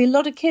there'll be a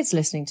lot of kids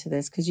listening to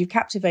this because you've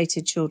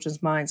captivated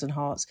children's minds and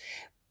hearts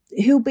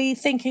who'll be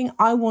thinking,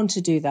 I want to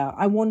do that.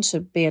 I want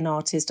to be an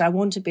artist. I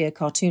want to be a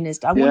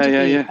cartoonist. I want to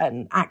be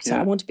an actor.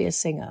 Yeah. I want to be a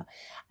singer.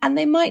 And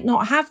they might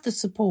not have the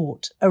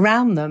support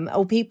around them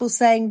or people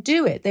saying,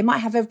 do it. They might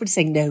have everybody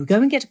saying, no,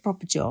 go and get a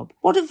proper job.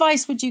 What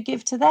advice would you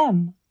give to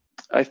them?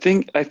 I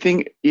think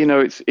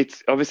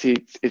it's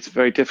obviously it's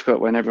very difficult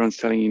when everyone's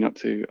telling you not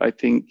to. I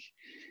think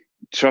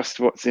trust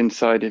what's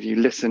inside of you.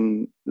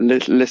 Listen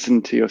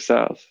to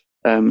yourself.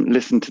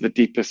 Listen to the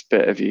deepest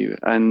bit of you.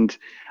 And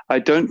I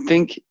don't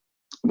think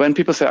when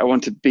people say I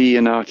want to be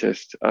an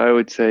artist, I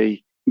would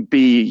say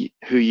be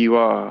who you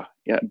are.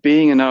 Yeah,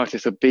 being an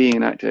artist or being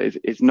an actor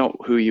is not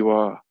who you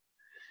are.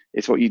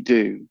 It's what you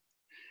do.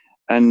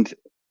 And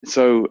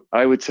so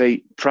I would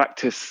say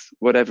practice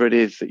whatever it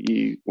is that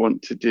you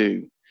want to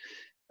do.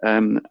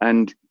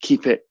 And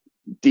keep it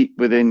deep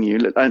within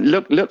you. And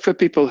look for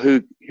people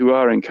who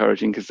are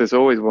encouraging, because there's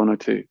always one or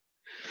two.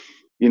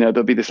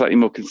 There'll be the slightly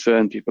more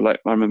concerned people. Like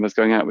I remember I was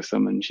going out with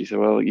someone, and she said,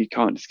 "Well, you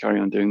can't just carry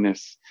on doing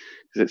this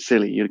because it's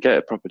silly. You'll get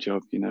a proper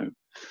job."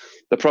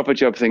 The proper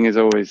job thing is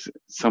always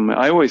somewhere.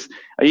 I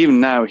even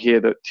now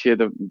hear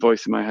the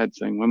voice in my head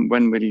saying,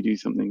 "When will you do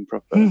something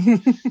proper?"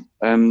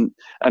 And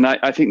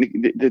I think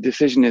the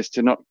decision is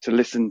to not to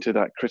listen to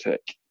that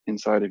critic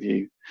inside of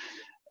you.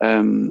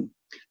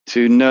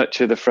 To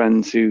nurture the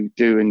friends who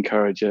do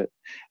encourage it,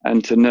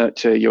 and to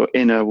nurture your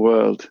inner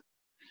world,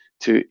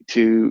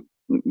 to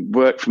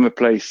work from a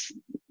place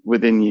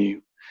within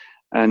you,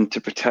 and to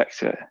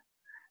protect it,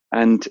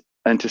 and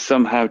to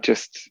somehow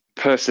just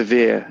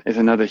persevere is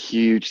another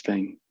huge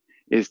thing.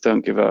 Is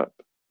don't give up,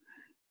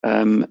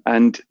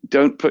 and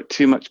don't put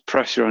too much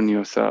pressure on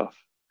yourself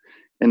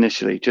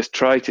initially. Just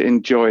try to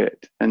enjoy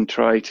it and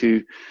try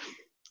to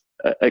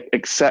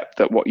accept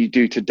that what you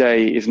do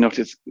today is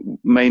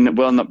may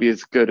not be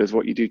as good as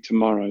what you do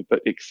tomorrow,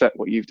 but accept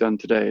what you've done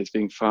today as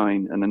being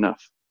fine and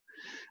enough.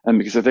 And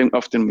because I think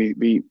often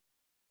we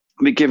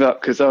give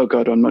up because, oh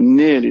God, I'm not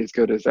nearly as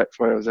good as X,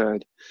 Y, or Z.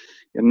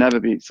 You'll never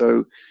be.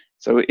 So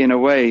in a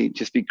way,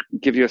 just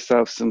give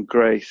yourself some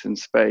grace and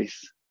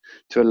space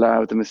to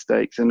allow the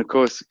mistakes. And of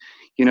course,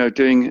 I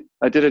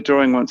did a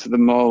drawing once of the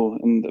mole,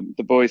 and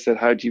the boy said,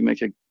 how do you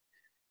make a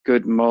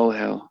good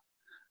molehill?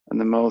 And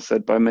the mole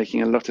said, by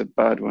making a lot of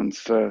bad ones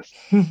first.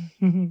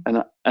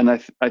 and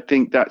I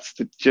think that's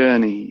the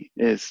journey,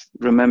 is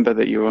remember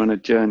that you're on a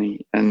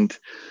journey. And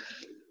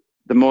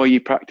the more you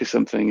practice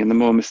something and the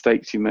more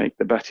mistakes you make,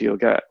 the better you'll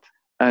get.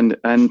 And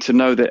to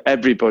know that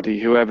everybody,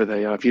 whoever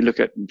they are, if you look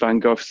at Van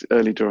Gogh's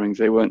early drawings,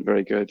 they weren't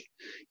very good.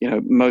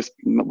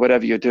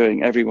 Whatever you're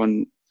doing,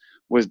 everyone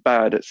was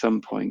bad at some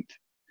point,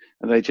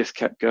 and they just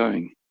kept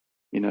going.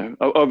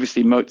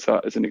 Obviously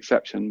Mozart is an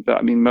exception, but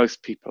I mean,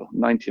 most people,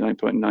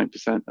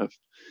 99.9% of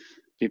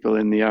people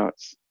in the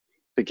arts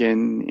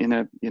begin in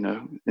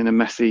a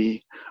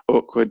messy,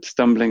 awkward,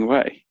 stumbling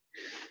way.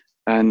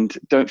 And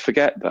don't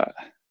forget that,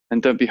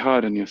 and don't be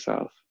hard on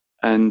yourself,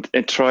 and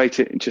try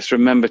to just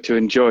remember to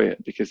enjoy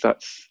it, because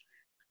that's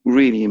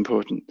really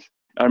important.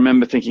 I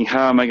remember thinking,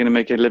 how am I going to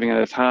make a living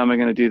out of this? How am I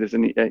going to do this?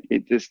 And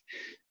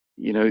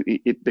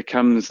it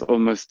becomes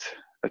almost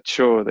a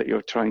chore that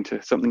you're trying to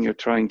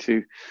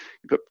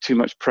put too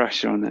much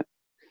pressure on it.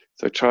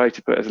 So try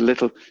to put as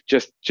little,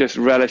 just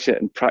relish it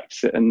and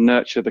practice it and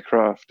nurture the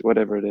craft,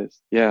 whatever it is.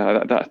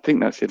 Yeah, I think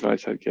that's the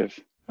advice I'd give.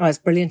 Oh, it's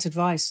brilliant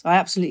advice. I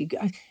absolutely,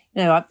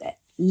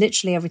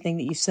 literally everything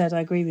that you've said,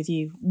 I agree with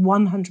you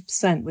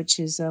 100%, which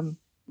is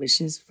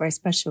very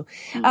special.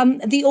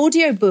 The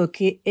audiobook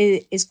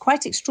is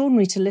quite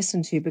extraordinary to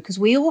listen to, because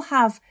we all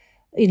have,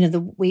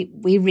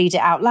 we read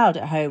it out loud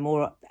at home,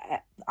 or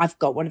I've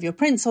got one of your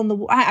prints on the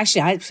wall.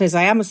 Actually, I suppose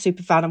I am a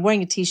super fan. I'm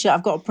wearing a T-shirt.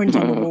 I've got a print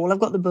on the wall. I've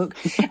got the book.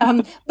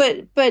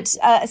 But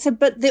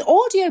the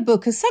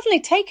audiobook has suddenly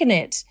taken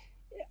it.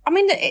 I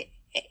mean,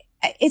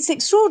 it's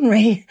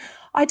extraordinary.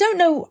 I don't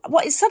know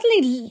what, it's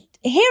suddenly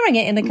hearing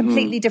it in a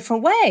completely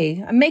different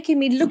way and making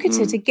me look at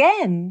it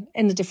again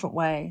in a different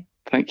way.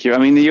 Thank you. I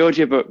mean, the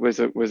audiobook was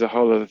a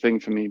whole other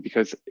thing for me,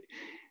 because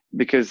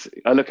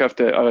I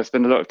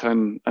spend a lot of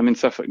time, I'm in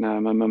Suffolk now,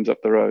 my mum's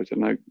up the road,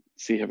 and I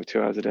see her for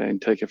 2 hours a day and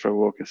take her for a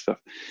walk and stuff.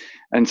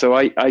 And so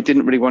I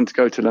didn't really want to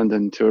go to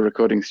London to a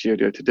recording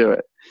studio to do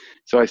it.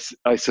 So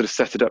I sort of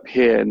set it up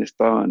here in this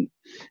barn.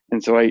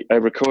 And so I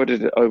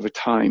recorded it over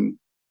time,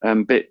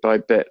 bit by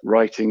bit,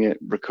 writing it,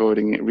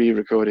 recording it,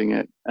 re-recording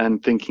it,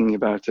 and thinking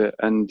about it.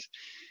 And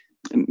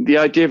the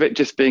idea of it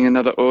just being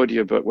another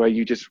audiobook where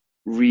you just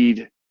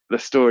read the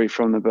story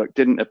from the book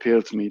didn't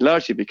appeal to me,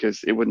 largely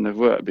because it wouldn't have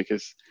worked,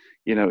 because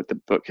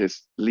the book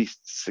is at least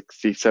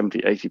 60, 70,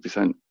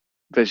 80%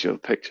 visual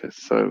pictures,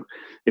 so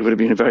it would have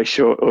been a very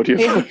short audio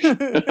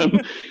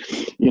book.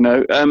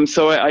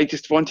 So I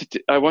just wanted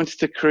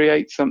to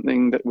create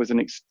something that was an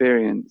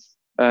experience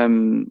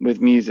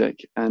with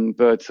music and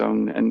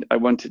birdsong, and I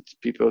wanted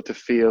people to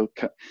feel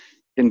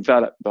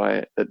enveloped by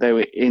it, that they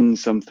were in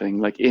something,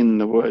 like in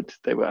the wood,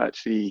 they were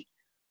actually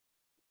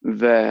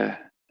there.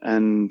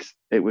 And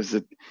it was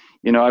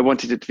I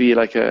wanted it to be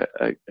like a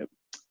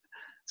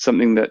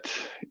something that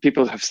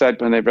people have said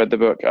when they've read the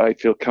book, I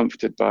feel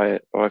comforted by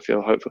it, or I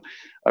feel hopeful.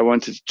 I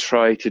wanted to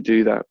try to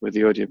do that with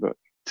the audiobook,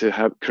 to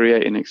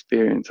create an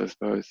experience, I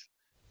suppose.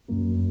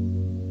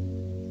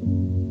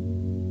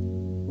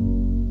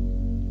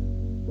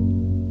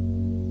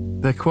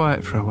 They're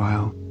quiet for a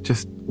while,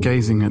 just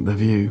gazing at the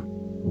view.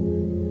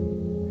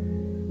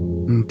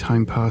 And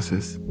time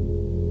passes.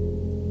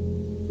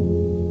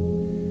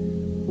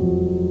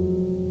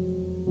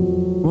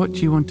 What do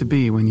you want to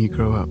be when you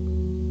grow up?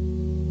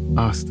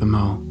 Asked the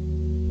mole.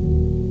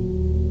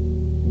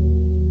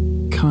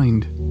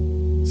 Kind,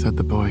 said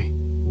the boy.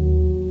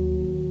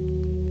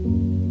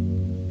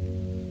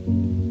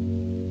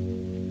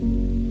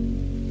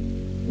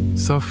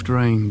 Soft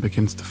rain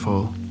begins to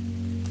fall.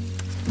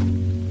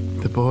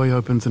 The boy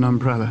opens an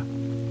umbrella,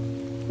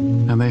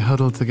 and they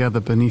huddle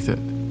together beneath it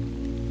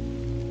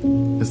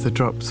as the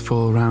drops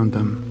fall round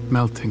them,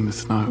 melting the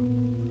snow.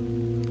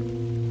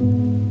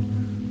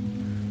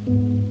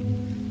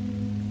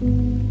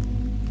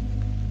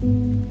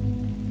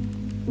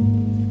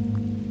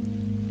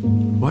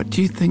 What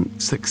do you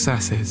think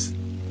success is?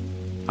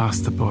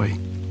 Asked the boy.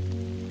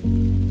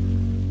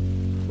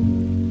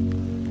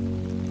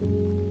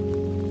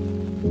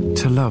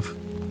 To love,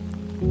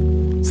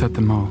 said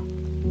the mole.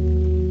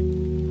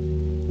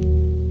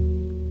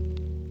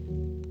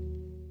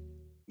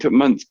 It took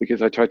months,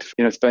 because I tried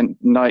to spend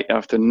night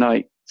after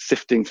night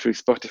sifting through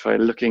Spotify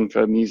looking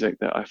for music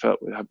that I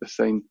felt would have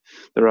the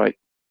right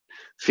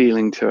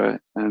feeling to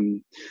it,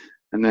 and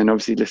then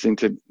obviously listening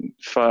to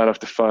file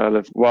after file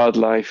of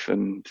wildlife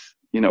and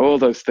all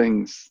those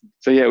things.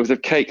 So yeah, it was a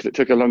cake that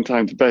took a long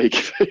time to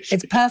bake.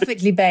 It's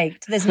perfectly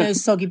baked. There's no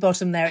soggy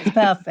bottom there. It's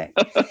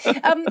perfect.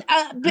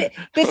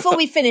 Before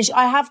we finish,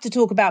 I have to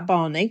talk about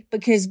Barney,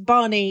 because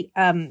Barney,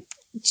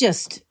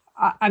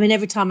 I mean,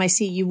 every time I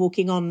see you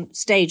walking on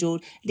stage, or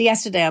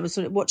yesterday I was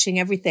sort of watching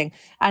everything,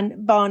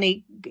 and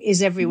Barney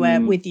is everywhere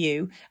with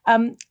you.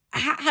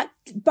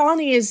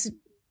 Barney is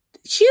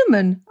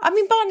human. I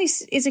mean, Barney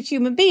is a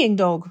human being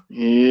dog.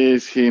 He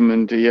is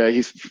human. Yeah,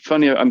 he's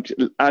funny.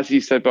 As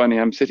you said, Barney,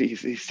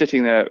 he's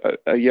sitting there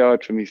a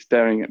yard from me,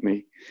 staring at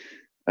me.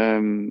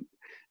 And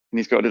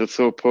he's got a little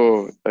sore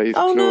paw.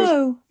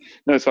 No,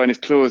 it's fine. His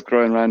claw's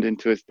growing around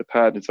into the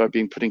pad, and so I've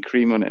been putting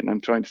cream on it, and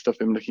I'm trying to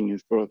stop him licking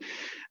his paw.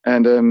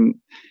 And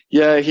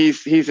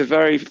he's a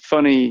very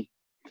funny.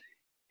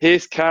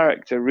 His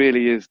character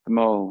really is the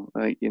mole,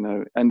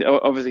 and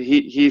obviously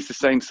he's the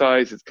same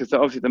size because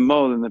obviously the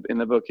mole in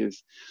the book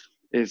is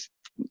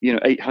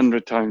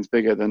 800 times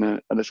bigger than a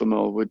little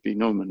mole would be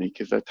normally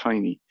because they're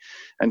tiny,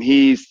 and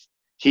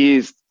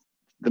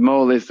the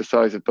mole is the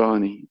size of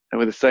Barney, and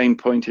with the same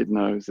pointed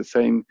nose, the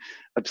same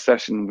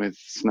obsession with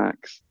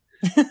snacks,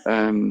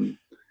 the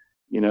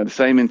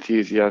same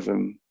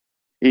enthusiasm.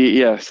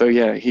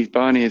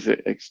 Barney is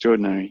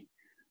extraordinary.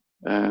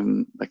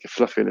 Like a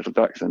fluffy little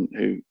dachshund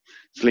who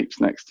sleeps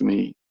next to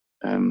me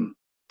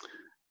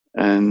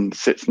and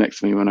sits next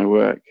to me when I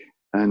work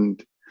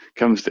and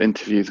comes to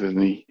interviews with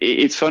me.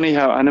 It's funny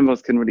how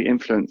animals can really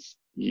influence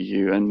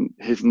you, and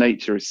his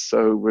nature is so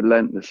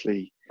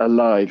relentlessly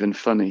alive and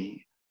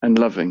funny and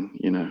loving,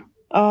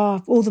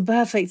 Oh, all the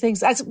perfect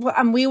things.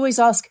 And we always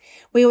ask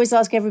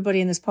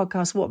everybody in this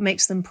podcast what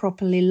makes them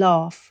properly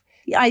laugh.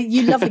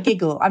 You love a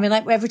giggle. I mean,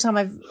 every time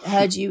I've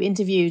heard you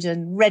interviewed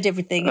and read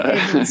everything,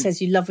 everyone says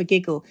you love a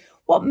giggle.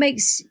 What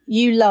makes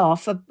you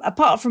laugh,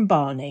 apart from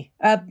Barney,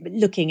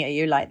 looking at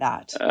you like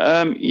that?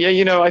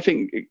 I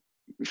think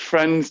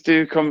friends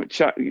do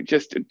chat,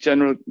 just a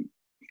general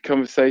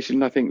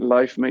conversation. I think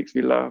life makes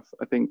me laugh.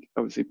 I think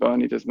obviously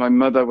Barney does. My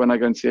mother, when I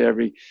go and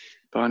see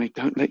Barney,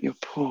 don't lick your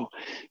paw.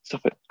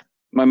 Stop it.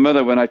 My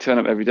mother, when I turn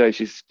up every day,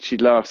 she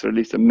laughs for at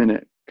least a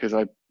minute because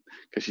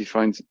she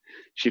finds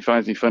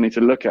me funny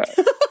to look at.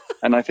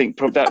 And I think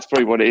that's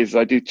probably what it is.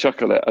 I do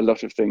chuckle at a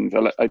lot of things.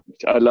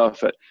 I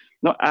laugh at,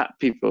 not at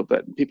people,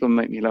 but people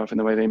make me laugh in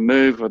the way they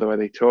move or the way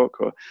they talk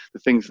or the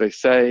things they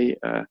say.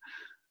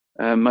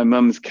 My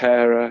mum's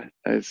carer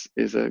is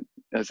a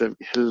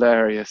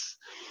hilarious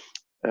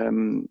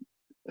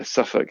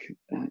Suffolk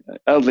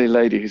elderly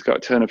lady who's got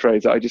a turn of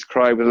phrase that I just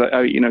cry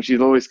with.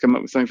 She's always come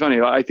up with something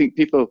funny. I think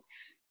people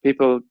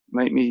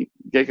make me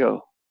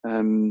giggle.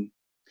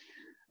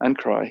 And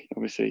cry,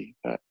 obviously.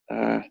 But,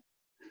 and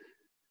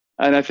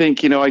I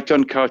think, I've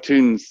done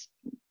cartoons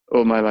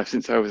all my life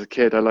since I was a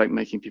kid. I like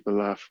making people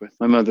laugh.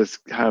 My mother's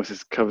house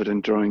is covered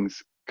in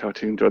cartoon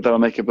drawings, that I'll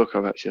make a book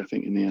of, actually, I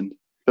think, in the end.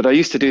 But I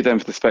used to do them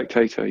for The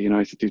Spectator. I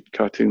used to do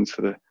cartoons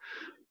for the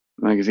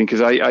magazine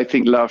because I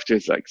think laughter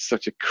is like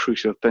such a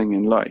crucial thing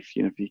in life.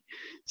 It's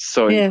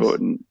so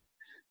important,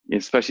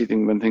 especially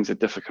when things are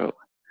difficult.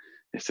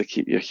 It's to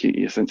keep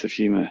your sense of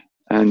humour.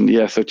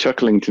 And so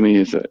chuckling to me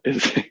is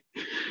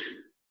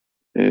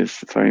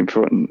very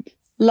important.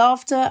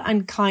 Laughter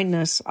and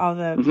kindness are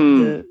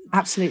the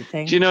absolute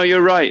thing. Do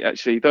you're right,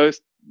 actually.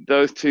 Those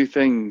two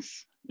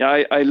things.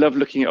 Yeah, I love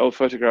looking at old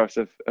photographs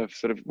of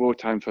sort of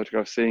wartime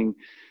photographs, seeing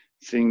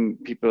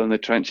people in the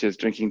trenches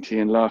drinking tea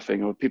and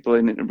laughing, or people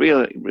in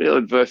real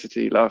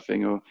adversity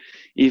laughing, or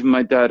even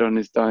my dad on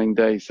his dying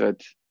day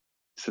said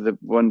to the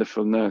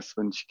wonderful nurse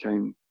when she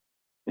came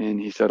in,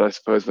 he said, I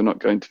suppose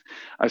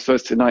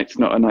tonight's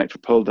not a night for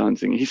pole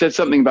dancing. He said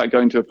something about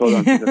going to a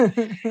pole dance.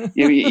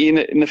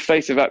 In the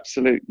face of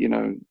absolute,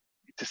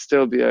 to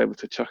still be able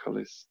to chuckle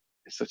is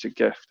such a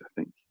gift, I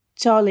think.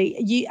 Charlie,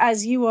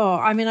 you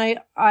are. I mean,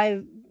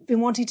 I've been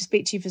wanting to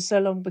speak to you for so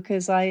long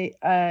because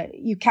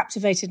you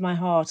captivated my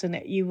heart,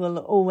 and you will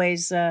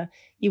always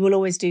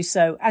do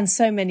so, and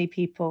so many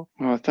people.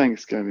 Oh,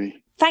 thanks,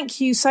 Gabby.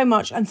 Thank you so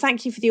much, and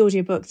thank you for the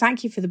audiobook.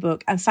 Thank you for the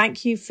book, and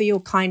thank you for your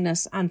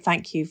kindness, and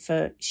thank you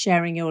for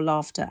sharing your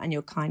laughter and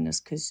your kindness,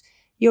 because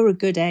you're a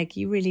good egg.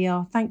 You really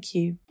are. Thank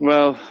you.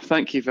 Well,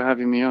 thank you for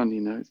having me on.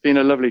 It's been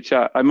a lovely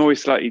chat. I'm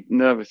always slightly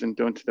nervous and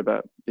daunted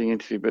about being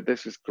interviewed, but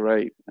this was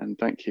great. And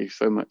thank you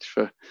so much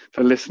for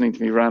listening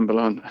to me ramble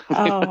on.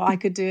 Oh, I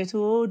could do it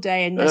all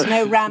day, and there's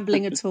no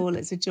rambling at all.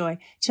 It's a joy.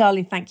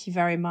 Charlie, thank you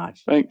very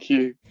much. Thank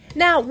you.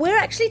 Now, we're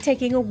actually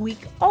taking a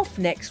week off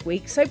next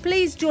week, so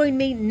please join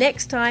me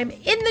next time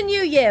in the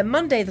new year,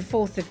 Monday the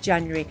 4th of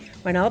January,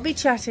 when I'll be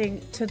chatting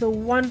to the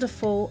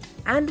wonderful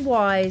and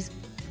wise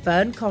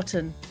Fearne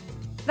Cotton.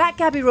 That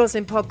Gabby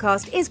Roslin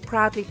podcast is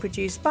proudly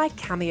produced by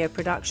Cameo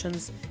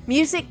Productions.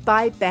 Music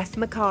by Beth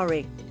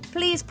Macari.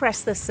 Please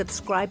press the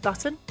subscribe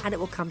button and it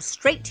will come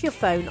straight to your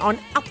phone on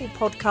Apple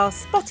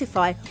Podcasts,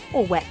 Spotify,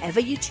 or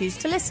wherever you choose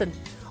to listen.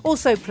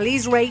 Also,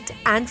 please rate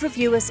and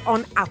review us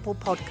on Apple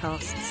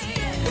Podcasts.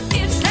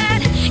 It's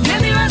that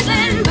Gabby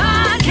Roslin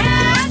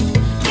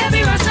podcast.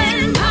 Gabby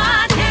Roslin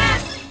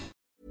podcast.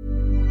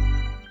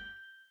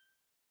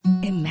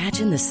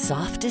 Imagine the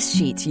softest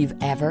sheets you've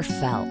ever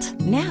felt.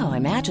 Now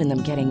imagine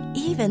them getting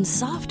even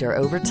softer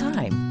over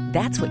time.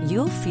 That's what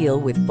you'll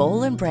feel with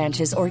Boll &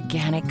 Branch's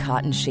organic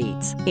cotton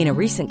sheets. In a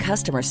recent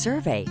customer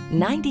survey,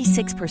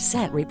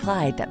 96%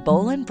 replied that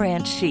Boll &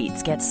 Branch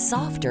sheets get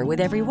softer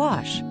with every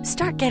wash.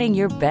 Start getting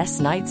your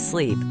best night's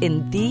sleep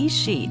in these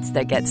sheets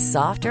that get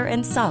softer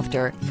and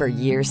softer for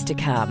years to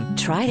come.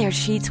 Try their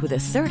sheets with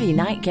a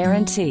 30-night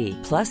guarantee.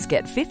 Plus,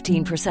 get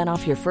 15%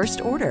 off your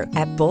first order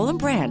at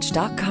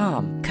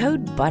bollandbranch.com.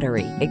 Code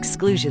BUTTERY.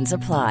 Exclusions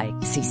apply.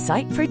 See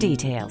site for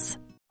details.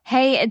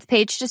 Hey, it's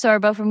Paige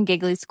DeSorbo from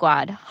Giggly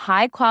Squad.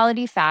 High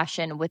quality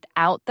fashion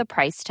without the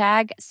price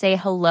tag. Say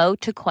hello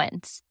to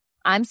Quince.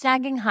 I'm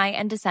snagging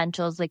high-end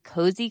essentials like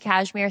cozy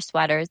cashmere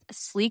sweaters,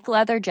 sleek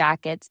leather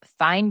jackets,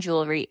 fine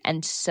jewelry,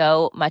 and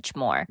so much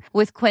more.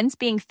 With Quince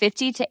being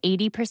 50 to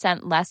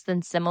 80% less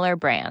than similar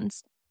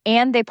brands.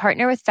 And they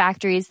partner with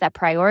factories that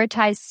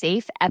prioritize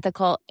safe,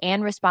 ethical,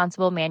 and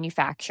responsible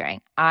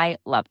manufacturing. I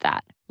love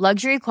that.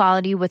 Luxury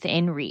quality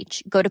within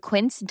reach. Go to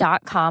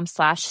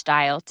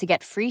quince.com/style to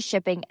get free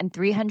shipping and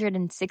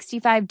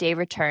 365-day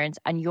returns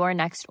on your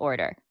next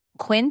order.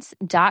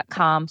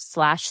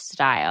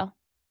 Quince.com/style.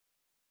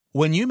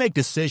 When you make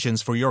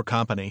decisions for your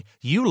company,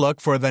 you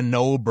look for the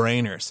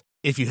no-brainers.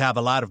 If you have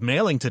a lot of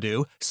mailing to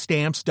do,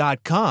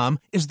 Stamps.com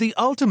is the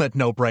ultimate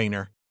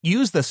no-brainer.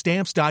 Use the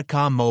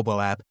Stamps.com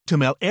mobile app to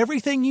mail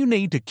everything you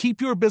need to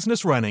keep your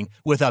business running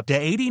with up to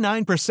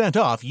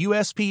 89% off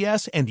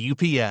USPS and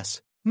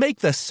UPS.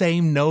 Make the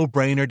same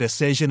no-brainer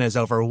decision as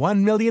over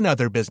 1 million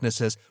other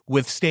businesses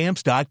with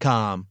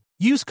Stamps.com.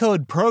 Use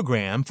code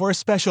PROGRAM for a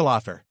special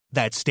offer.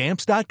 That's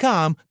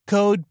Stamps.com,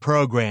 code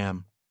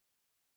PROGRAM.